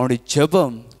அவனுடைய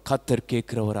ஜெபம் கர்த்தர்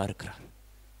கேட்கிறவராக இருக்கிறார்.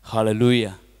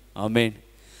 ஹல்லேலூயா, ஆமென்.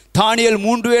 தானியேல்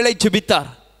 3 வேளை ஜெபித்தார்.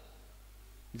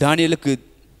 தானியேலுக்கு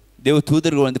தேவ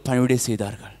தூதர்கள் வந்து பணிவிடை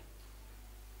செய்தார்கள்.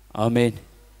 ஆமென்.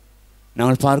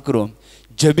 நாங்கள் பார்க்கிறோம்,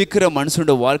 ஜெபிக்கிற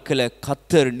மனுஷனுடைய வாழ்க்கையில்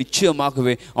கர்த்தர்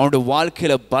நிச்சயமாகவே அவனுடைய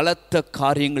வாழ்க்கையில் பலத்த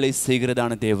காரியங்களை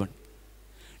செய்கிறதான தேவன்.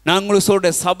 நான் உங்களுக்கு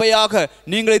சொல்கிற சபையாக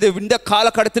நீங்கள் இதை இந்த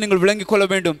காலகட்டத்தில் நீங்கள் விளங்கிக் கொள்ள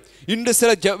வேண்டும். இன்று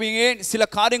சில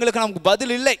காரியங்களுக்கு நமக்கு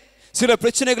பதில் இல்லை, சில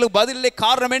பிரச்சனைகளுக்கு பதில் இல்லை.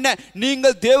 காரணம் என்ன?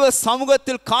 நீங்கள் தேவ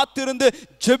சமூகத்தில் காத்திருந்து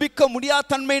ஜெபிக்க முடியாத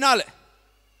தன்மையினால.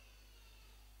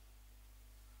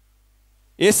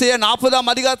 ஏசாயா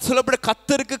 40ஆம் அதிகாரத்தில் சொல்லப்பட்ட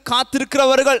கர்த்தருக்கு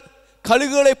காத்திருக்கிறவர்கள்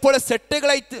கழுகுகளைப் போல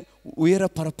செட்டைகளை உயர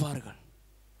பறப்பார்கள்,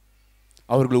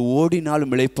 அவர்கள்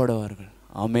ஓடினாலும் இளைப்பாடுவார்கள்.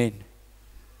 ஆமென்.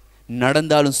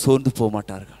 நடந்தாலும் சோர்ந்து போக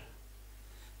மாட்டார்கள்.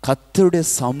 கர்த்தருடைய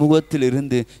சமூகத்தில்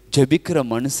இருந்து ஜெபிக்கிற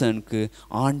மனுஷனுக்கு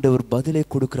ஆண்டவர் பதிலை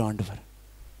கொடுக்கிற ஆண்டவர்,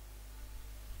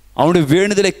 அவனுடைய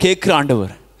வேண்டுதலை கேட்கிற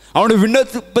ஆண்டவர், அவனுடைய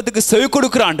விண்ணப்பத்துக்கு செவி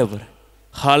கொடுக்கிற ஆண்டவர்.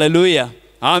 ஹல்லேலூயா,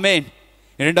 ஆமென்.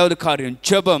 2வது காரியம்,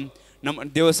 ஜெபம் நம்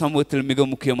தேவ சமூகத்தில் மிக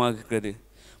முக்கியமாக இருக்கிறது.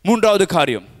 3வது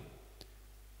காரியம்,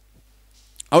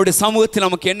 அவருடைய சமூகத்தில்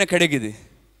நமக்கு என்ன கிடைக்குது?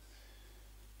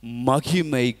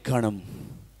 மகிமை, கணம்.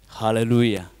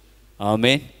 ஹல்லேலூயா,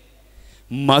 ஆமென்.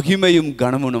 மகிமையும்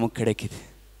கணமும் நமக்கு கிடைக்குது.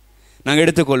 நாங்கள்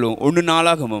எடுத்துக்கொள்வோம் 1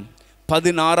 நாளாகமம்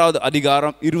 16வது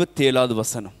அதிகாரம் 27வது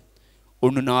வசனம்.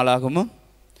 1 நாளாகமம்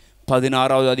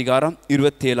 16வது அதிகாரம்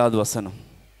 27வது வசனம்.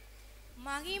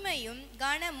 மகிமையும்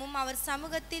கனமும் அவர்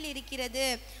சமூகத்தில் இருக்கிறது,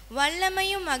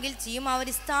 வல்லமையும் மகிழ்ச்சியும்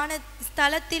அவர்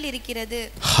ஸ்தலத்தில் இருக்கிறது.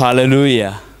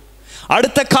 ஹல்லேலூயா.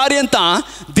 அடுத்த காரியம் தான்,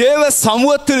 தேவ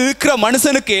சமூகத்தில் இருக்கிற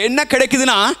மனுஷனுக்கு என்ன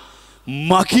கிடைக்குதுன்னா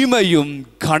மகிமையும்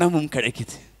கனமும்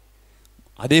கிடைக்குது.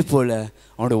 அதே போல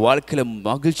அவனுடைய வாழ்க்கையில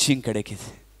மகிழ்ச்சியும் கிடைக்குது.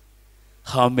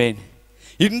 ஆமென்.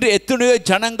 இன்று எத்தனையோ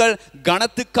ஜனங்கள்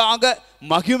கனத்துக்காக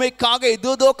மகிமைக்காக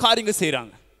ஏதோ காரியங்கள்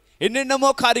செய்கிறாங்க, என்னென்னமோ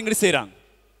காரியங்கள் செய்கிறாங்க.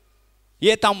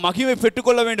 தாம் மகிமை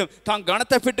பெற்றுக்கொள்ள வேண்டும், தாம்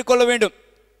கனத்தை பெற்றுக்கொள்ள வேண்டும்,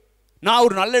 நான்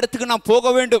ஒரு நல்ல இடத்துக்கு நான்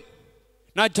போக வேண்டும்,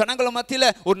 நான் ஜனங்களை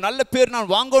மத்தியில் ஒரு நல்ல பேர்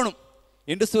நான் வாங்கணும்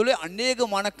என்று சொல்லி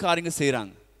அநேகமான காரியங்கள்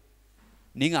செய்கிறாங்க.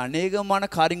 நீங்கள் அநேகமான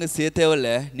காரியங்கள் செய்ய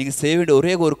தேவையில்லை. நீங்கள் செய்ய வேண்டிய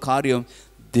ஒரே ஒரு காரியம்,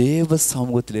 தேவ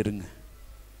சமூகத்தில் இருங்க.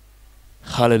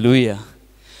 ஹல்லேலூயா.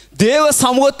 தேவ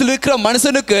சமூகத்தில் இருக்கிற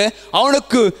மனுஷனுக்கு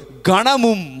அவனுக்கு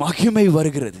கனமும் மகிமை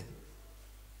வருகிறது.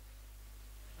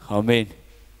 ஆமென்.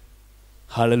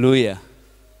 ஹல்லேலூயா.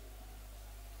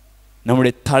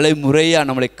 நம்முடைய தலைமுறையா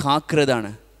நம்மளை காக்கிறதான,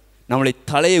 நம்மளை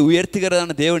தலையை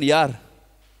உயர்த்துகிறதான தேவன் யார்?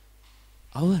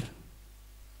 அவர்.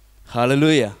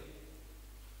 ஹல்லேலூயா.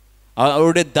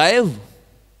 அவருடைய தயவு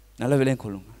நல்ல விலையும்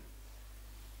கொள்ளுங்க.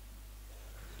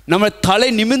 நம்ம தலை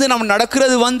நிமிர்ந்து நம்ம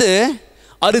நடக்கிறது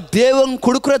அது தேவன்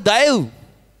கொடுக்கிற தயவு.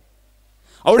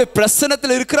 அவருடைய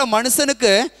பிரசன்னத்தில் இருக்கிற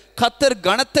மனுஷனுக்கு கர்த்தர்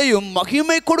கனத்தையும்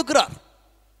மகிமை கொடுக்கிறார்.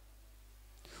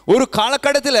 ஒரு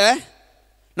காலகட்டத்தில்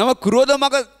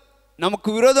நமக்கு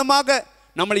விரோதமாக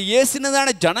நம்மளை ஏசினதான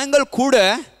ஜனங்கள் கூட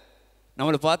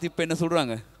நம்மளை பார்த்து இப்போ என்ன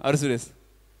சொல்கிறாங்க? சுரேஷ்,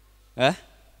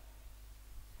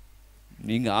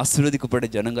 நீங்கள் ஆசீர்வதிக்கப்பட்ட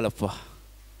ஜனங்களப்பா.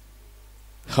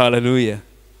 ஹல்லேலூயா.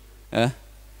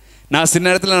 நான் சின்ன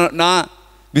நேரத்தில் நான்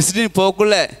விசிட்டிங்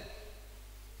போகக்குள்ள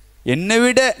என்னை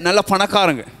விட நல்ல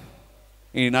பணக்காரங்க,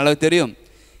 நல்லா தெரியும்.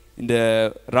 இந்த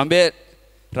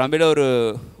ரம்பேல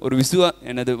ஒரு விசுவா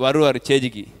என்னது வருவார்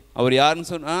சேஜிக்கு. அவர்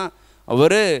யாருன்னு சொன்னால்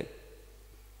அவர்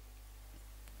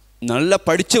நல்லா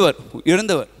படித்தவர்,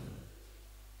 இருந்தவர்.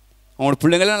 அவங்களோட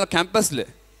பிள்ளைங்களாம் நல்ல கேம்பஸில்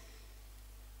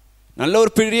நல்ல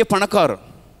ஒரு பெரிய பணக்காரர்.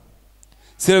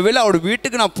 சில வேளை அவர்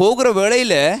வீட்டுக்கு நான் போகிற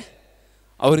வேளையில்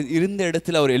அவர் இருந்த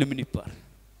இடத்துல அவர் எழும்பி நிற்பார்.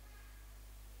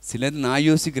 சில நேரத்தில் நான்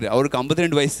யோசிக்கிறேன், அவருக்கு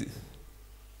 52 வயசு,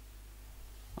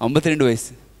 52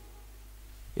 வயசு,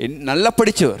 நல்லா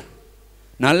படித்தவர்,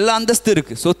 நல்ல அந்தஸ்து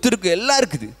இருக்குது, சொத்து இருக்குது, எல்லாம்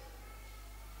இருக்குது.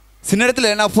 சில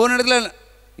நேரத்தில் நான் போன இடத்துல,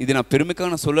 இது நான்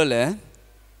பெருமைக்காக நான் சொல்லலை,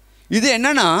 இது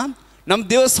என்னன்னா நம்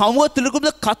தேவ சமூகத்தில்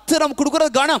இருக்கும்போது கர்த்தர் நம்ம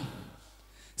கொடுக்குறது கனம்.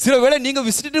 சில வேளை நீங்கள்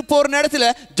விசிட்டு போகிற நேரத்தில்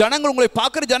ஜனங்கள் உங்களை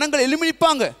பார்க்குற ஜனங்கள் எழுப்பி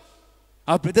நிற்பாங்க,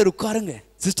 பிரதர் உட்காருங்க,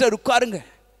 சிஸ்டர் உட்காருங்க.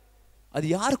 அது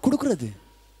யார் கொடுக்குறது?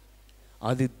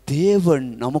 அது தேவன்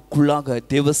நமக்குள்ளாக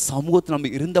தேவ சமூகத்தில் நம்ம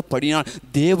இருந்தபடினால்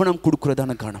தேவனம்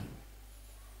கொடுக்குறதான கனம்.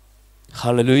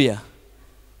 ஹல்லேலூயா.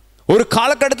 ஒரு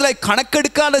காலகட்டத்தில்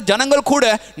கணக்கெடுக்காத ஜனங்கள் கூட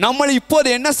நம்மளை இப்போது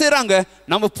என்ன செய்கிறாங்க?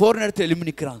 நம்ம போகிற நேரத்தில் எழுப்பி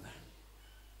நிற்கிறாங்க.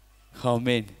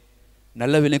 ஆமென்.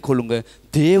 நல்ல விலை கொள்ளுங்க,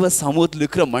 தேவ சமூகத்தில்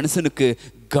இருக்கிற மனுஷனுக்கு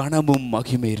கனமும்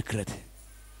மகிமை இருக்கிறது.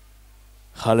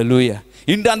 ஹல்லேலூயா.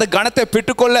 இன்று அந்த கனத்தை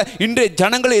பெற்றுக்கொள்ள இன்றைய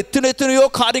ஜனங்கள் எத்தனையோ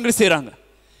காரியங்கள் செய்கிறாங்க,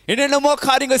 என்னென்னமோ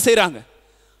காரியங்கள் செய்கிறாங்க.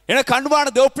 எனக்கு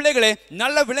அன்பான தேவ பிள்ளைகளே,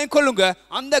 நல்ல விலை கொள்ளுங்க,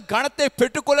 அந்த கனத்தை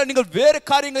பெற்றுக்கொள்ள நீங்கள் வேறு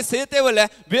காரியங்கள் செய்ய தேவையில்லை,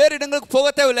 வேறு இடங்களுக்கு போக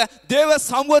தேவையில்லை, தேவ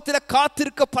சமூகத்தில்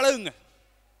காத்திருக்க பழகுங்க.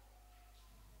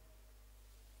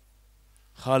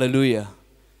 ஹல்லேலூயா.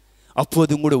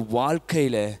 அப்போது உங்களுடைய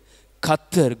வாழ்க்கையில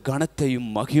கர்த்தர் கனத்தையும்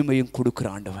மகிமையும் கொடுக்கிற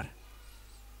ஆண்டவர்.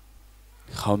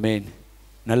 ஆமென்.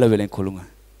 நல்ல விலை கொள்ளுங்க.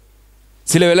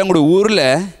 சில வேளை உங்களுடைய ஊரில்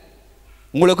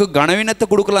உங்களுக்கு கனவீனத்தை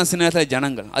கொடுக்கலாம் சில நேரத்தில்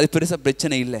ஜனங்கள், அது பெருசாக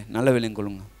பிரச்சனை இல்லை. நல்ல விலை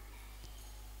கொள்ளுங்க.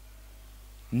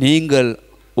 நீங்கள்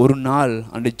ஒரு நாள்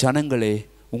அந்த ஜனங்களே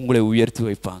உங்களை உயர்த்தி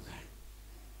வைப்பாங்க.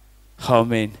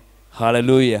 ஆமென்.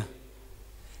 ஹல்லேலூயா.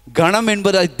 கனம்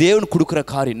என்பது அது தேவன் கொடுக்குற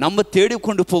காரியம், நம்ம தேடி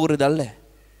கொண்டு போகிறது அல்ல,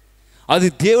 அது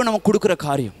தேவன் நமக்கு கொடுக்குற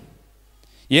காரியம்.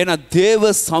 ஏன்னா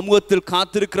தேவ சமூகத்தில்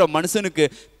காத்திருக்கிற மனுஷனுக்கு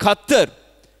கர்த்தர்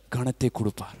கனத்தை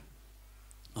கொடுப்பார்.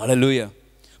 ஹல்லேலூயா.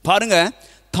 பாருங்க,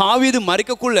 தாவீது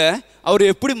மரிக்கக்குள்ள அவர்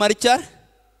எப்படி மரிச்சார்?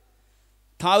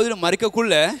 தாவீது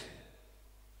மரிக்கக்குள்ள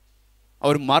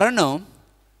அவர்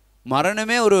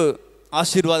மரணமே ஒரு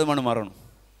ஆசீர்வாதமான மரணம்.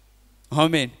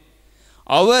 ஆமென்.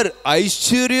 அவர்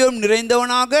ஐஸ்வர்யம்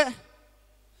நிறைந்தவனாக,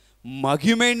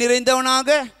 மகிமை நிறைந்தவனாக,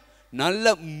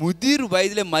 நல்ல முதிர்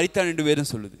வயதில் மரித்தான் என்று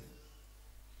வேதம் சொல்லுது.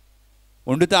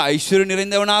 ஒன்று தான் ஐஸ்வர்யம்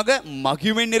நிறைந்தவனாக,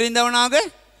 மகிமை நிறைந்தவனாக,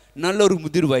 நல்ல ஒரு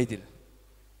முதிர் வயதில்.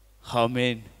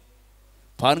 ஆமென்.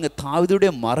 பாருங்க,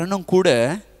 தாவீதுடைய மரணம் கூட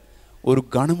ஒரு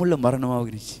கனமுள்ள மரணமாக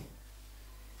இருந்துச்சு.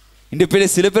 இந்த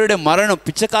பேர் சில பேருடைய மரணம்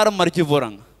பிச்சைக்காரன் மறிச்சு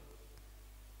போறாங்க,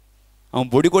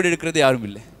 அவன் பொடி கோடி எடுக்கிறது யாரும்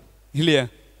இல்லை, இல்லையா?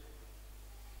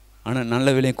 ஆனால் நல்ல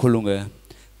விலையை கொள்ளுங்க,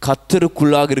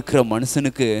 கர்த்தருக்குள்ளாக இருக்கிற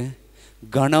மனுஷனுக்கு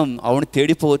கனம் அவனை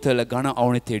தேடி போகல, கனம்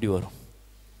அவனை தேடி வரும்.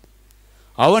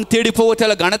 அவன் தேடி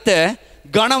போகல கனத்தை,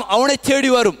 கனம் அவனை தேடி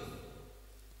வரும்.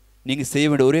 நீங்க செய்ய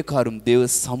வேண்டிய ஒரே காரியம், தேவ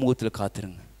சமூகத்தில்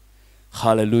காத்திருங்க.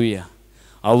 ஹல்லேலூயா.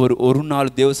 அவர் ஒரு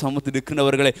நாள் தேவ சமூகத்தில்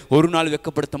இருக்கிறவர்களை ஒரு நாள்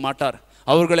வெட்கப்படுத்த மாட்டார்,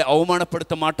 அவர்களை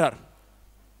அவமானப்படுத்த மாட்டார்.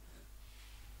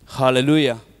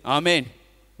 ஹல்லேலூயா. ஆமென்.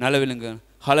 நல்லவில்லைங்க.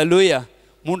 ஹல்லேலூயா.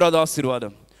 மூன்றாவது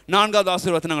ஆசீர்வாதம், நான்காவது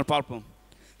ஆசீர்வாதத்தை நாங்கள் பார்ப்போம்.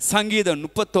 சங்கீதம்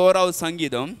 31வது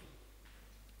சங்கீதம்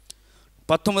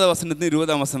 19 வசனத்து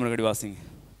 20 வசனம் வாசிங்க.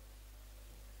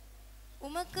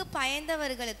 உமக்கு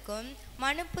பயந்தவர்களுக்கும்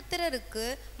மனுபுத்திரருக்கு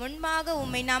முன்பாக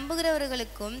உம்மை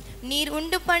நம்புகிறவர்களுக்கும் நீர்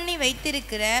உண்டு பண்ணி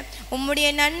வைத்திருக்கிற உம்முடைய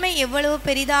நன்மை எவ்வளவு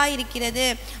பெரிதாயிருக்கிறது.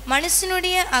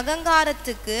 மனுஷனுடைய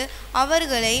அகங்காரத்துக்கு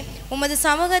அவர்களை உமது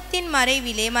சமூகத்தின்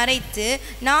மறைவிலே மறைத்து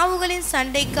நாவுகளின்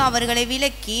சண்டைக்கு அவர்களை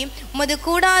விலக்கி உமது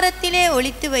கூடாரத்திலே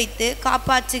ஒளித்து வைத்து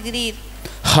காப்பாற்றுகிறீர்.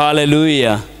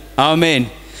 ஹல்லேலூயா. ஆமென்.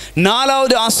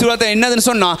 நாலாவது ஆசீர்வாதம் என்னதுன்னு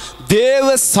சொன்னா, தேவ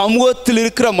சமூகத்தில்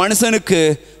இருக்கிற மனுஷனுக்கு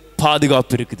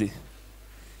பாதுகாப்பு இருக்குது.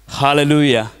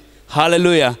 ஹல்லேலூயா.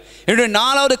 ஹல்லேலூயா. என்னுடைய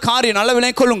நாலாவது காரியம், நல்ல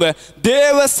விலை கொள்ளுங்க,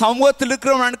 தேவ சமூகத்தில்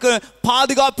இருக்கிறவனுக்கு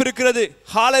பாதுகாப்பு இருக்கிறது.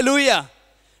 ஹல்லேலூயா.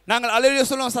 நாங்கள் அல்லேலூயா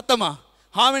சொல்லுவோம் சத்தமா,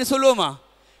 ஆமென் சொல்லுவோமா?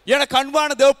 எனக்கு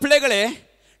அன்பான தேவ பிள்ளைகளே,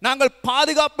 நாங்கள்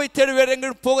பாதுகாப்பை தேடி வேறு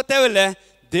எங்களுக்கு போக தேவையில்லை,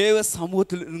 தேவ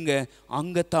சமூகத்தில் இருங்க,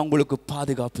 அங்கத்தான் உங்களுக்கு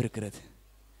பாதுகாப்பு இருக்கிறது.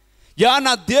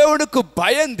 ஏன்னா தேவனுக்கு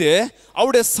பயந்து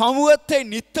அவருடைய சமூகத்தை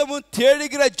நித்தமும்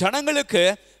தேடுகிற ஜனங்களுக்கு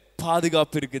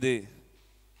பாதுகாப்பு இருக்குது.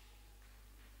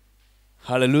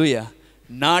 ஹல்லேலூயா.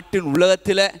 நாட்டின்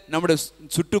உலகத்தில் நம்முடைய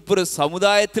சுற்றுப்புற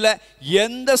சமுதாயத்தில்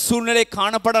எந்த சூழ்நிலை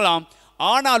காணப்படலாம்,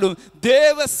 ஆனாலும்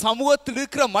தேவ சமூகத்தில்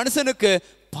இருக்கிற மனுஷனுக்கு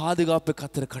பாதுகாப்பு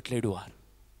கர்த்தர் கட்டளையிடுவார்.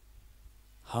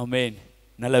 ஆமென்.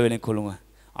 நல்ல விலை கொள்ளுங்க.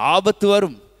 ஆபத்து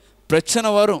வரும், பிரச்சனை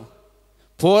வரும்,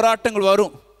 போராட்டங்கள்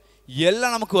வரும்,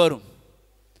 எல்லாம் நமக்கு வரும்.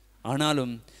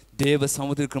 ஆனாலும் தேவ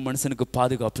சமூகத்தில் இருக்கிற மனுஷனுக்கு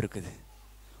பாதுகாப்பு இருக்குது.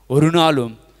 ஒரு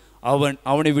நாளும்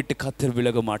அவனை விட்டு கர்த்தர்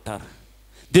விலக மாட்டார்.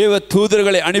 தேவ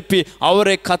தூதர்களை அனுப்பி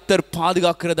அவரை கர்த்தர்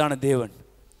பாதுகாக்கிறதான தேவன்.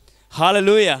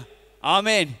 ஹல்லேலூயா.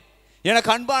 ஆமென். எனக்கு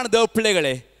அன்பான தேவ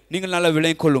பிள்ளைகளே, நீங்கள் நல்லா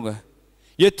விளங்கி கொள்ளுங்க.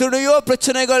 எத்தனையோ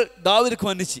பிரச்சனைகள் தாவீதுக்கு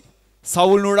வந்துச்சு.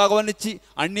 சவுல்னூடாக வந்துச்சு,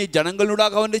 அந்நிய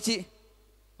ஜனங்களூடாக வந்துச்சு.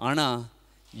 ஆனால்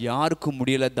யாருக்கும்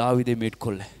முடியல தாவீதை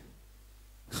மேற்கொள்ள.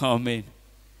 ஆமென்.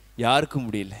 யாருக்கும்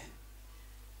முடியல.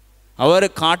 அவர்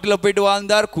காட்டில் போயிட்டு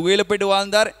வாழ்ந்தார், குகையில் போயிட்டு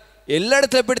வாழ்ந்தார், எல்லா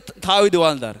இடத்துல போயிட்டு தாவீது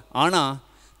வாழ்ந்தார். ஆனால்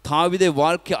தாவீதை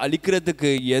வாழ்க்கை அழிக்கிறதுக்கு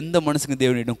எந்த மனுஷனுக்கு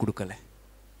தேவனிடம் கொடுக்கல.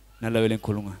 நல்ல வேலையும்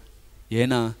கொள்ளுங்க.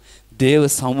 ஏன்னா தேவ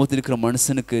சமூகத்தில் இருக்கிற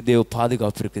மனுஷனுக்கு தேவ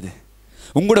பாதுகாப்பு இருக்குது.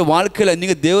 உங்களோட வாழ்க்கையில்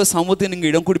நீங்கள் தேவ சமூகத்தை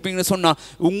நீங்கள் இடம் கொடுப்பீங்கன்னு சொன்னால்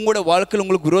உங்களோட வாழ்க்கையில்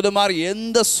உங்களுக்கு விரோதமாக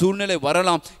எந்த சூழ்நிலை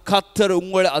வரலாம், கர்த்தர்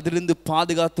உங்களை அதிலிருந்து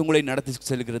பாதுகாத்து உங்களை நடத்தி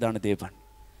செல்கிறதான தேவன்.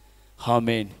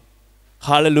 ஆமென்.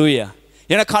 ஹல்லேலூயா.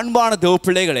 எனக்கு அன்பான தேவ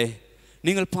பிள்ளைகளே,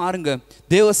 நீங்கள் பாருங்க,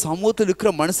 தேவ சமூகத்தில்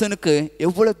இருக்கிற மனுஷனுக்கு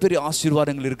எவ்வளோ பெரிய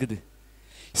ஆசீர்வாதங்கள் இருக்குது.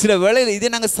 சில வேளையில் இதை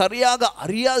நாங்கள் சரியாக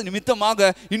அறியாத நிமித்தமாக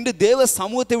இன்று தேவ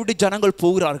சமூகத்தை விட்டு ஜனங்கள்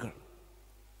போகிறார்கள்,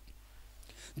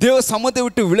 தேவ சமூகத்தை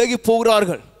விட்டு விலகி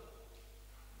போகிறார்கள்.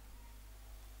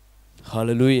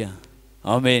 ஹல்லேலூயா.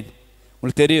 ஆமென்.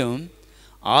 உங்களுக்கு தெரியும்,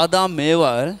 ஆதாம்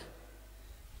ஏவாள்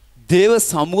தேவ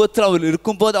சமூகத்தில் அவர்கள்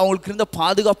இருக்கும்போது அவங்களுக்கு இருந்த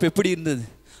பாதுகாப்பு எப்படி இருந்தது,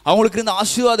 அவங்களுக்கு இருந்த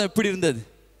ஆசீர்வாதம் எப்படி இருந்தது.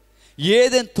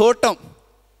 ஏதேன் தோட்டம்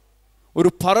ஒரு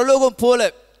பரலோகம்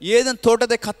போல ஏதேன்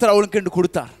தோட்டத்தை கர்த்தர் அவளுக்கு என்று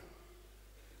கொடுத்தார்.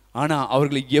 ஆனால்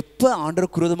அவர்கள் எப்போ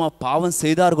ஆண்டவருக்கு விரோதமாக பாவம்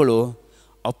செய்தார்களோ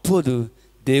அப்போது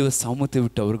தேவ சமூகத்தை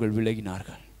விட்டு அவர்கள்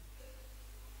விலகினார்கள்.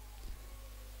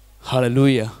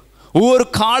 ஹல்லேலூயா. ஒவ்வொரு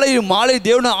காலையும் மாலை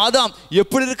தேவன் ஆதாம்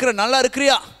எப்படி இருக்கிற, நல்லா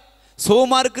இருக்கிறியா,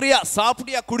 சோமா இருக்கிறியா,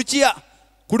 சாப்பிட்டியா, குடிச்சியா,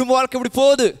 குடும்ப வாழ்க்கை எப்படி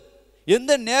போகுது,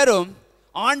 எந்த நேரம்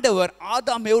ஆண்டவர்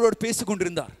ஆதாம் எவ்வளோடு பேசி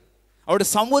கொண்டிருந்தார், அவருடைய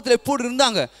சமூகத்தில் எப்போது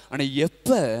இருந்தாங்க. ஆனால்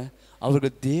எப்போ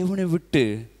அவர்கள் தேவனை விட்டு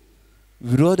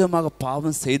விரோதமாக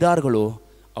பாவம் செய்தார்களோ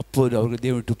அப்போது அவர்கள்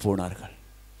தேவனை விட்டு போனார்கள்.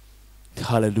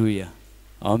 ஹல்லேலூயா.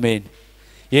 ஆமென்.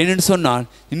 ஏன்னு சொன்னால்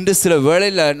இன்று சில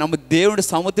வேளையில் நம்ம தேவனுடைய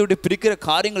சமூகத்தை விட்டு பிரிக்கிற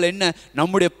காரியங்கள் என்ன,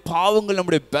 நம்முடைய பாவங்கள்,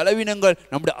 நம்முடைய பலவீனங்கள்,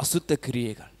 நம்முடைய அசுத்த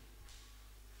கிரியைகள்.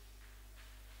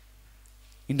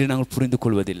 இன்று நாங்கள் புரிந்து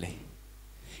கொள்வதில்லை.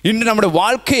 இன்று நம்முடைய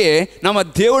வாழ்க்கையை நம்ம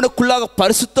தேவனுக்குள்ளாக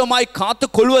பரிசுத்தமாய் காத்து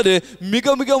கொள்வது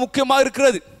மிக மிக முக்கியமாக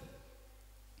இருக்கிறது.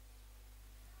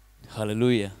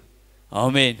 ஹல்லேலூயா.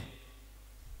 ஆமென்.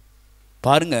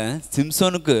 பாருங்க,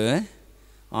 சிம்சோனுக்கு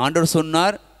ஆண்டவர்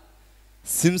சொன்னார்,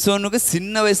 சிம்சோனுக்கு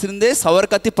சின்ன வயசுலேருந்தே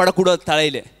சவர் கத்தி படக்கூடாது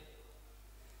தலையில்.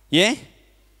 ஏன்?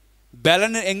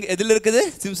 பலன் எதில் இருக்குது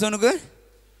சிம்சோனுக்கு?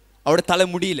 அவரோட தலை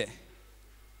முடியல.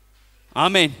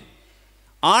 ஆமென்.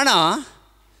 ஆனால்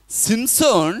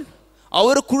சிம்சோன்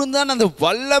அவருக்குள்ளான அந்த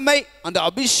வல்லமை, அந்த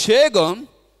அபிஷேகம்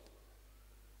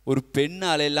ஒரு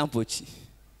பெண்ணால எல்லாம் போச்சு.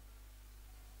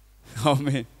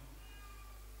 ஆமென்.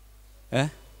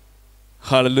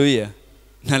 ஹல்லேலூயா.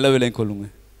 நல்ல விலையும் கொள்ளுங்க.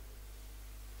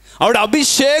 அவரோட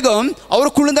அபிஷேகம்,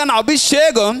 அவருக்குள்ளான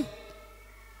அபிஷேகம்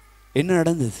என்ன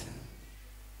நடந்தது?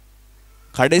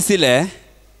 கடைசியில்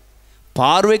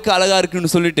பார்வைக்கு அழகா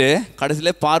இருக்குன்னு சொல்லிட்டு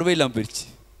கடைசியில் பார்வை இல்லாமல் போயிடுச்சு.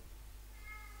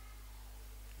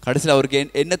 கடைசியில் அவருக்கு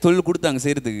என்ன தொழில் கொடுத்தாங்க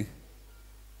செய்யறதுக்கு?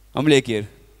 அமலேக்கியர்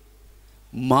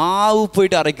மாவு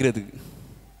போயிட்டு அரைக்கிறதுக்கு.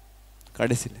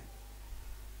 கடைசியில்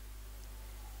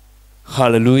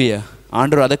ஹல்லேலூயா.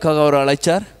 ஆண்டவர் அதுக்காக அவர்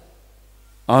அழைச்சார்.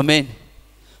 ஆமென்.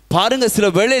 பாருங்க, சில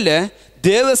வேளையில்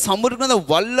தேவ சமூகத்துக்கு அந்த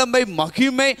வல்லமை,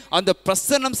 மகிமை, அந்த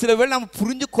பிரசன்னம் சில வேளை நம்ம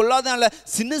புரிஞ்சு கொள்ளாதனால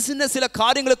சின்ன சின்ன சில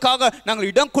காரியங்களுக்காக நாங்கள்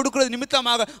இடம் கொடுக்கிறது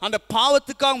நிமித்தமாக, அந்த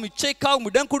பாவத்துக்காகவும் இச்சைக்காகவும்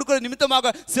இடம் கொடுக்கிறது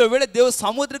நிமித்தமாக சில வேளை தேவ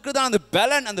சமூகத்திற்கு தான் அந்த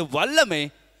பலன், அந்த வல்லமை,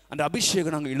 அந்த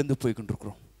அபிஷேகம் நாங்கள் இழந்து போய்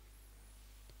கொண்டிருக்கிறோம்.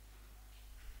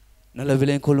 நல்ல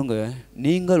விலையை கொள்ளுங்க.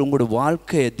 நீங்கள் உங்களோட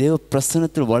வாழ்க்கையை தேவ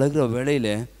பிரசன்னத்தில் வளர்கிற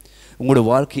வேளையில் உங்களோட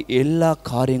வாழ்க்கை எல்லா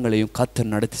காரியங்களையும்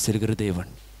கர்த்தர் நடத்தி செல்கிற தேவன்.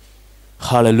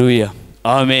 ஹல்லேலூயா.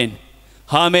 ஆமென்.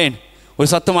 ஆமென். ஒரு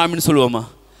சத்தம் ஆமென் சொல்லுவோமா?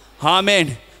 ஆமென்.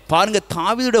 பாருங்க,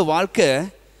 தாவீதுடைய வாழ்க்கை,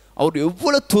 அவர்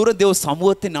எவ்வளோ தூரம் தேவ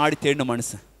சமூகத்தை நாடி தேடின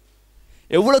மனுஷன்,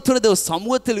 எவ்வளோ தூரம் தேவ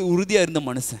சமூகத்தில் உறுதியாக இருந்த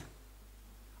மனுஷன்.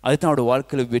 அதுதான் அவருடைய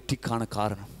வாழ்க்கையில் வெற்றிக்கான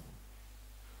காரணம்.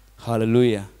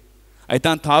 ஹல்லேலூயா.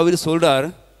 அதுதான் தாவீது சொல்றார்,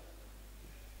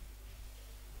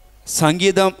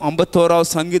 சங்கீதம் 51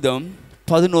 சங்கீதம்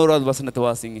 11 வசனத்தை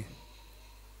வாசிங்க.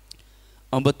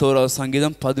 51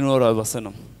 சங்கீதம் 11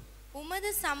 வசனம். உமது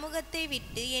சமூகத்தை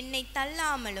விட்டு என்னை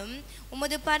தள்ளாமலும்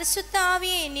உமது பரிசுத்த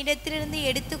ஆவியை என்னிடத்திலிருந்து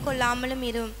எடுத்துக்கொள்ளாமலும்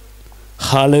இரும்.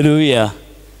 ஹல்லேலூயா,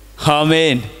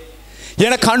 ஆமென்.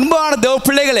 எனக்கு அன்பான தேவ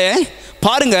பிள்ளைகளே,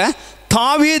 பாருங்க,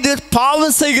 தாவீது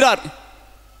பாவம் செய்கிறார்.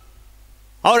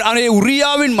 அவர்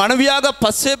உரியாவின் மனைவியாக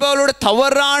பத்சேபாவோட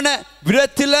தவறான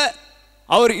விதத்தில்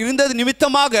அவர் இருந்தது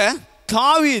நிமித்தமாக,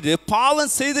 தாவீது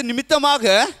பாவம் செய்த நிமித்தமாக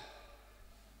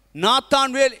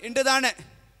நாத்தான்வேல் என்றதான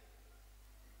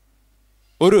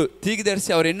ஒரு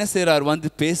தீர்க்கதரிசி அவர் என்ன செய்கிறார், வந்து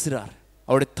பேசுகிறார்,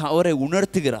 அவருடைய தவறை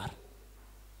உணர்த்துகிறார்.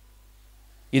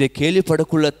 இதை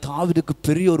கேள்விப்படக்குள்ள தாவீதுக்கு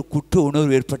பெரிய ஒரு குற்ற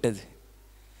உணர்வு ஏற்பட்டது.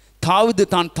 தாவீது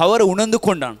தான் தவறை உணர்ந்து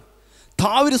கொண்டான்.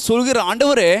 தாவீது சொல்கிற,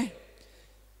 ஆண்டவரே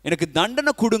எனக்கு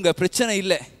தண்டனை கொடுங்க, பிரச்சனை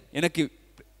இல்லை, எனக்கு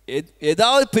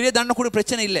ஏதாவது பெரிய தண்டனை கூட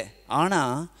பிரச்சனை இல்லை,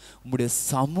 ஆனால் உங்களுடைய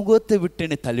சமூகத்தை விட்டு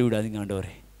என்னை தள்ளிவிடாதீங்க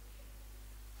ஆண்டவரே.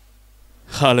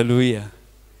 ஹல்லேலூயா.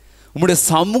 உங்களுடைய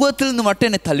சமூகத்திலிருந்து மட்டும்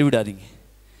என்னை தள்ளிவிடாதீங்க.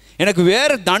 எனக்கு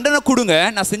வேற தண்டனை கொடுங்க,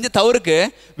 நான் செஞ்ச தவறுக்கு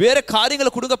வேற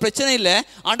காரியங்களை கொடுங்க, பிரச்சனை இல்லை,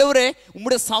 ஆண்டவரே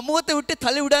உங்களுடைய சமூகத்தை விட்டு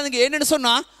தள்ளி விடாதீங்க. என்னன்னு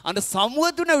சொன்னா, அந்த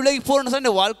சமூகத்தை நான் விலகி போறேன்னு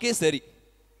சொன்னா வாழ்க்கையே சரி,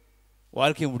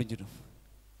 வாழ்க்கையை முடிஞ்சிடும்.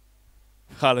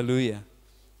 ஹல்லேலூயா,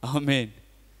 ஆமென்.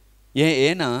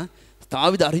 ஏன்னா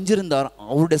தாவீது அறிஞ்சிருந்தார்,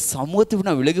 அவருடைய சமூகத்தை விட்டு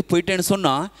நான் விலகி போயிட்டேன்னு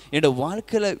சொன்னா என்னோட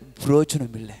வாழ்க்கையில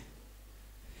பிரயோஜனம் இல்லை,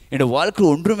 என்னோட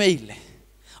வாழ்க்கையில் ஒன்றுமே இல்லை.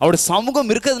 அவருடைய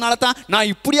சமூகம் இருக்கிறதுனால தான்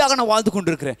நான் இப்படியாக நான் வாழ்ந்து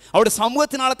கொண்டிருக்கிறேன். அவருடைய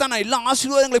சமூகத்தினால தான் நான் எல்லா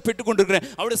ஆசீர்வாதங்களை பெற்றுக்கொண்டிருக்கிறேன்.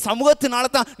 அவருடைய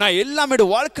சமூகத்தினால தான் நான் எல்லாமே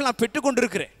வாழ்க்கையில் நான்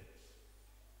பெற்றுக்கொண்டிருக்கிறேன்.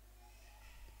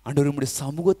 ஆண்டவர், உம்முடைய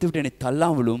சமூகத்தை விட்டு என்னை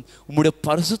தள்ளாமலும் உம்முடைய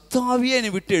பரிசுத்த ஆவியை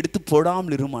என்னை விட்டு எடுத்து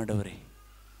போடாமல் இரும் ஆண்டவரே.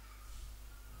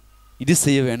 இது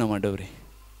செய்ய வேணாம் ஆண்டவரே.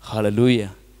 ஹல்லேலூயா,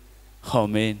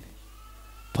 ஆமென்.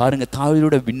 பாருங்க,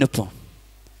 தாவீதோட விண்ணப்பம்,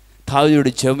 தாவீதோட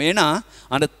ஜெபம். ஏன்னா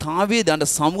அந்த தாவீது அந்த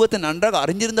சமூகத்தை நன்றாக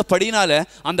அறிஞ்சிருந்தபடினால,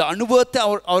 அந்த அனுபவத்தை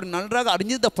அவர் நன்றாக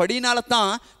அறிஞ்சிருந்தபடினால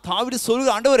தான் தாவீது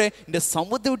சொல்லுங்க, ஆண்டவரே இந்த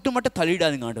சமூகத்தை விட்டு மட்டும்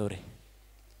தள்ளிடாதீங்க ஆண்டவரே.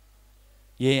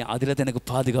 ஏன்? அதில் தான் எனக்கு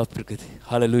பாதுகாப்பு இருக்குது.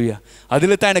 ஹல்லேலூயா.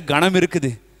 அதில் தான் எனக்கு கனம்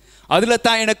இருக்குது, அதில்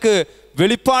தான் எனக்கு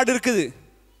வெளிப்பாடு இருக்குது,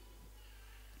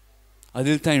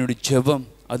 அதில் தான் என்னுடைய ஜெபம்,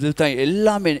 அதில் தான்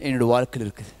எல்லாமே என்னோட வாழ்க்கையில்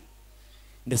இருக்குது.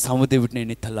 இந்த சமூகத்தை விட்டு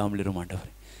என்னை தள்ளாமல் இரும்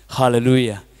ஆண்டவரே.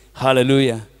 ஹல்லேலூயா,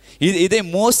 ஹல்லேலூயா. இதை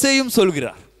மோசேயும்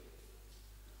சொல்கிறார்.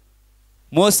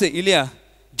 மோசே இல்லையா,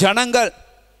 ஜனங்கள்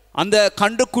அந்த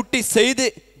கண்டுக்குட்டி செய்து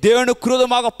தேவனுக்கு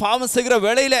விரோதமாக பாவம் செய்கிற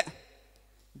வேளையில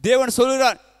தேவன்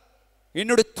சொல்கிறார்,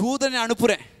 என்னுடைய தூதனை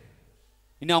அனுப்புறேன்,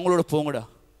 இனி அவங்களோட போங்கடா.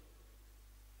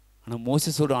 ஆனால்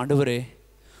மோசே சொல்ற, ஆண்டவரே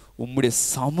உம்முடைய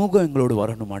சமூகம் எங்களோடு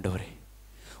வரணும் ஆண்டவரே,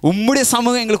 உம்முடைய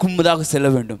சமூகம் எங்களுக்கு முன்பதாக செல்ல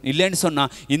வேண்டும். இல்லைன்னு சொன்னா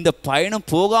இந்த பயணம்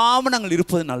போகாமல் நாங்கள்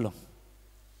இருப்பது நல்லோம்.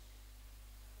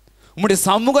 உம்முடைய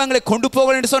சமூகம் எங்களை கொண்டு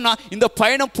போகல என்று சொன்னா இந்த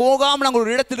பயணம் போகாமல் நாங்கள்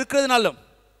ஒரு இடத்தில் இருக்கிறது நல்லோம்.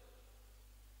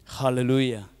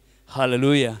 ஹல்லேலூயா,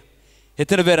 ஹல்லேலூயா.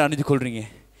 எத்தனை பேர் அறிஞ்சு கொள்றீங்க?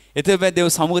 எத்தனை பேர்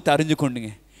தேவ சமூகத்தை அறிஞ்சு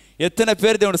கொண்டீங்க? எத்தனை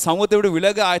பேர் தேவனுடைய சமூகத்தை விட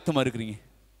விலக ஆயத்தமா இருக்கிறீங்க?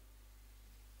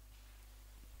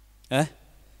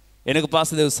 எனக்கு பாச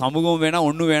தேவ சமூகம் வேணாம்,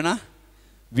 ஒன்றும் வேணாம்,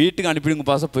 வீட்டுக்கு அனுப்பிடுங்க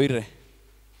பாச, போயிடுறேன்.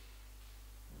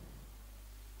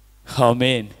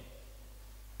 ஆமென்.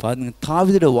 பாருங்க,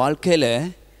 தாவீதோட வாழ்க்கையில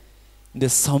இந்த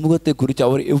சமூகத்தை குறித்து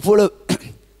அவர் எவ்வளவு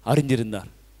அறிஞ்சிருந்தார்.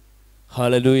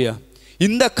 ஹல்லேலூயா.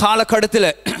 இந்த காலகட்டத்தில்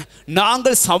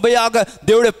நாங்கள் சபையாக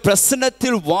தேவனுடைய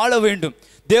பிரசன்னத்தில் வாழ வேண்டும்,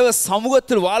 தேவ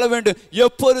சமூகத்தில் வாழ வேண்டும்.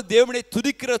 எப்போது தேவனை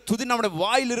துதிக்கிற துதி நம்முடைய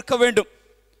வாயில் இருக்க வேண்டும்.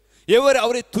 எவர்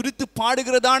அவரை துதித்து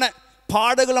பாடுகிறதான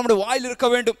பாடல்கள் நம்முடைய வாயில் இருக்க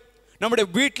வேண்டும். நம்முடைய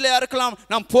வீட்டிலையா இருக்கலாம்,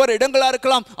 நாம் போற இடங்களா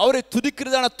இருக்கலாம், அவரை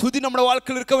துதிக்கிறதான துதி நம்முடைய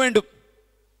வாழ்க்கையில் இருக்க வேண்டும்.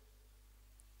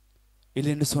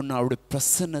 இல்லைன்னு சொன்னால் அவருடைய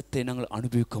பிரசன்னத்தை நாங்கள்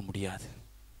அனுபவிக்க முடியாது.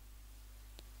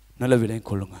 நல்ல விலையும்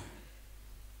கொள்ளுங்க.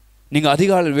 நீங்கள்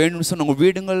அதிகாலையில் வேணும்னு சொன்ன உங்கள்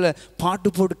வீடுங்களில் பாட்டு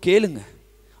போட்டு கேளுங்க,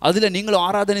 அதில் நீங்களும்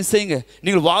ஆராதனை செய்யுங்க.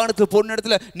 நீங்கள் வாகனத்தில் போன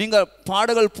இடத்துல நீங்கள்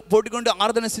பாடல்கள் போட்டுக்கொண்டு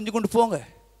ஆராதனை செஞ்சு கொண்டு போங்க.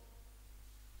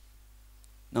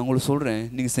 நான் உங்களுக்கு சொல்கிறேன்,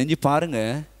 நீங்கள் செஞ்சு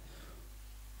பாருங்கள்,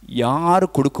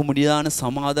 யாரும் கொடுக்க முடியாத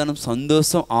சமாதானம்,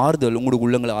 சந்தோஷம், ஆறுதல் உங்களுக்கு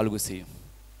உள்ளங்களை ஆளுகை செய்யும்.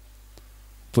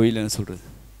 பொய்யில்லைன்னு சொல்கிறது,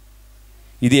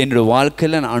 இது என்னோட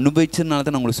வாழ்க்கையில் நான் அனுபவிச்சதுனால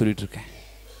தான் நான் உங்களுக்கு சொல்லிட்டு இருக்கேன்.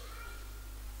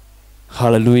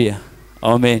 ஹல்லேலூயா,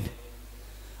 ஆமென்.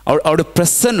 அவருடைய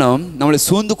பிரசன்னம் நம்மளை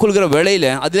சூழ்ந்து கொள்கிற வேளையில்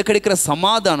அதில் கிடைக்கிற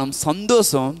சமாதானம்,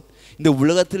 சந்தோஷம் இந்த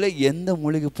உலகத்தில் எந்த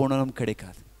மூலைக்கு போனாலும்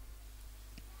கிடைக்காது.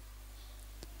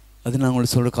 அது நான்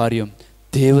உங்களுக்கு சொல்கிற காரியம்,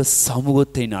 தேவ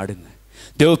சமூகத்தை நாடுங்க,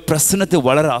 தேவ பிரசன்னத்தை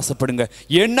வளர ஆசைப்படுங்க.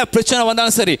 என்ன பிரச்சனை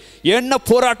வந்தாலும் சரி, என்ன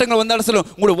போராட்டங்கள் வந்தாலும் சரி,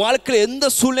 உங்களுடைய வாழ்க்கையில் எந்த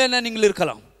சூழ்நிலை நீங்கள்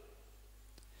இருக்கலாம்,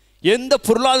 எந்த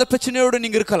பொருளாதார பிரச்சனையோடு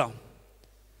நீங்கள் இருக்கலாம்,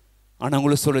 ஆனால்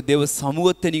உங்களுக்கு சொல்ற தேவ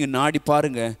சமூகத்தை நீங்கள் நாடி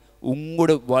பாருங்க,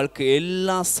 உங்களோட வாழ்க்கை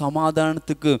எல்லா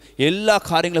சமாதானத்துக்கும் எல்லா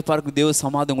காரியங்களை பார்க்கும் தேவ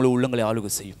சமாதானம் உங்களை உள்ளங்களை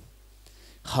ஆளுகை செய்யும்.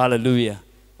 ஹல்லேலூயா,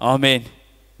 ஆமேன்.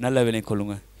 நல்ல விலை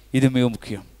கொள்ளுங்க, இது மிக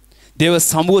முக்கியம். தேவ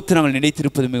சமூகத்தை நாங்கள்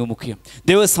நினைத்திருப்பது மிக முக்கியம்.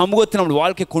 தேவ சமூகத்தை நம்ம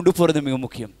வாழ்க்கையை கொண்டு போகிறது மிக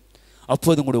முக்கியம்.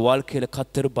 அப்போது உங்களுடைய வாழ்க்கையில்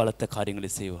கர்த்தர் பலத்த காரியங்களை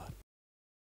செய்வார்.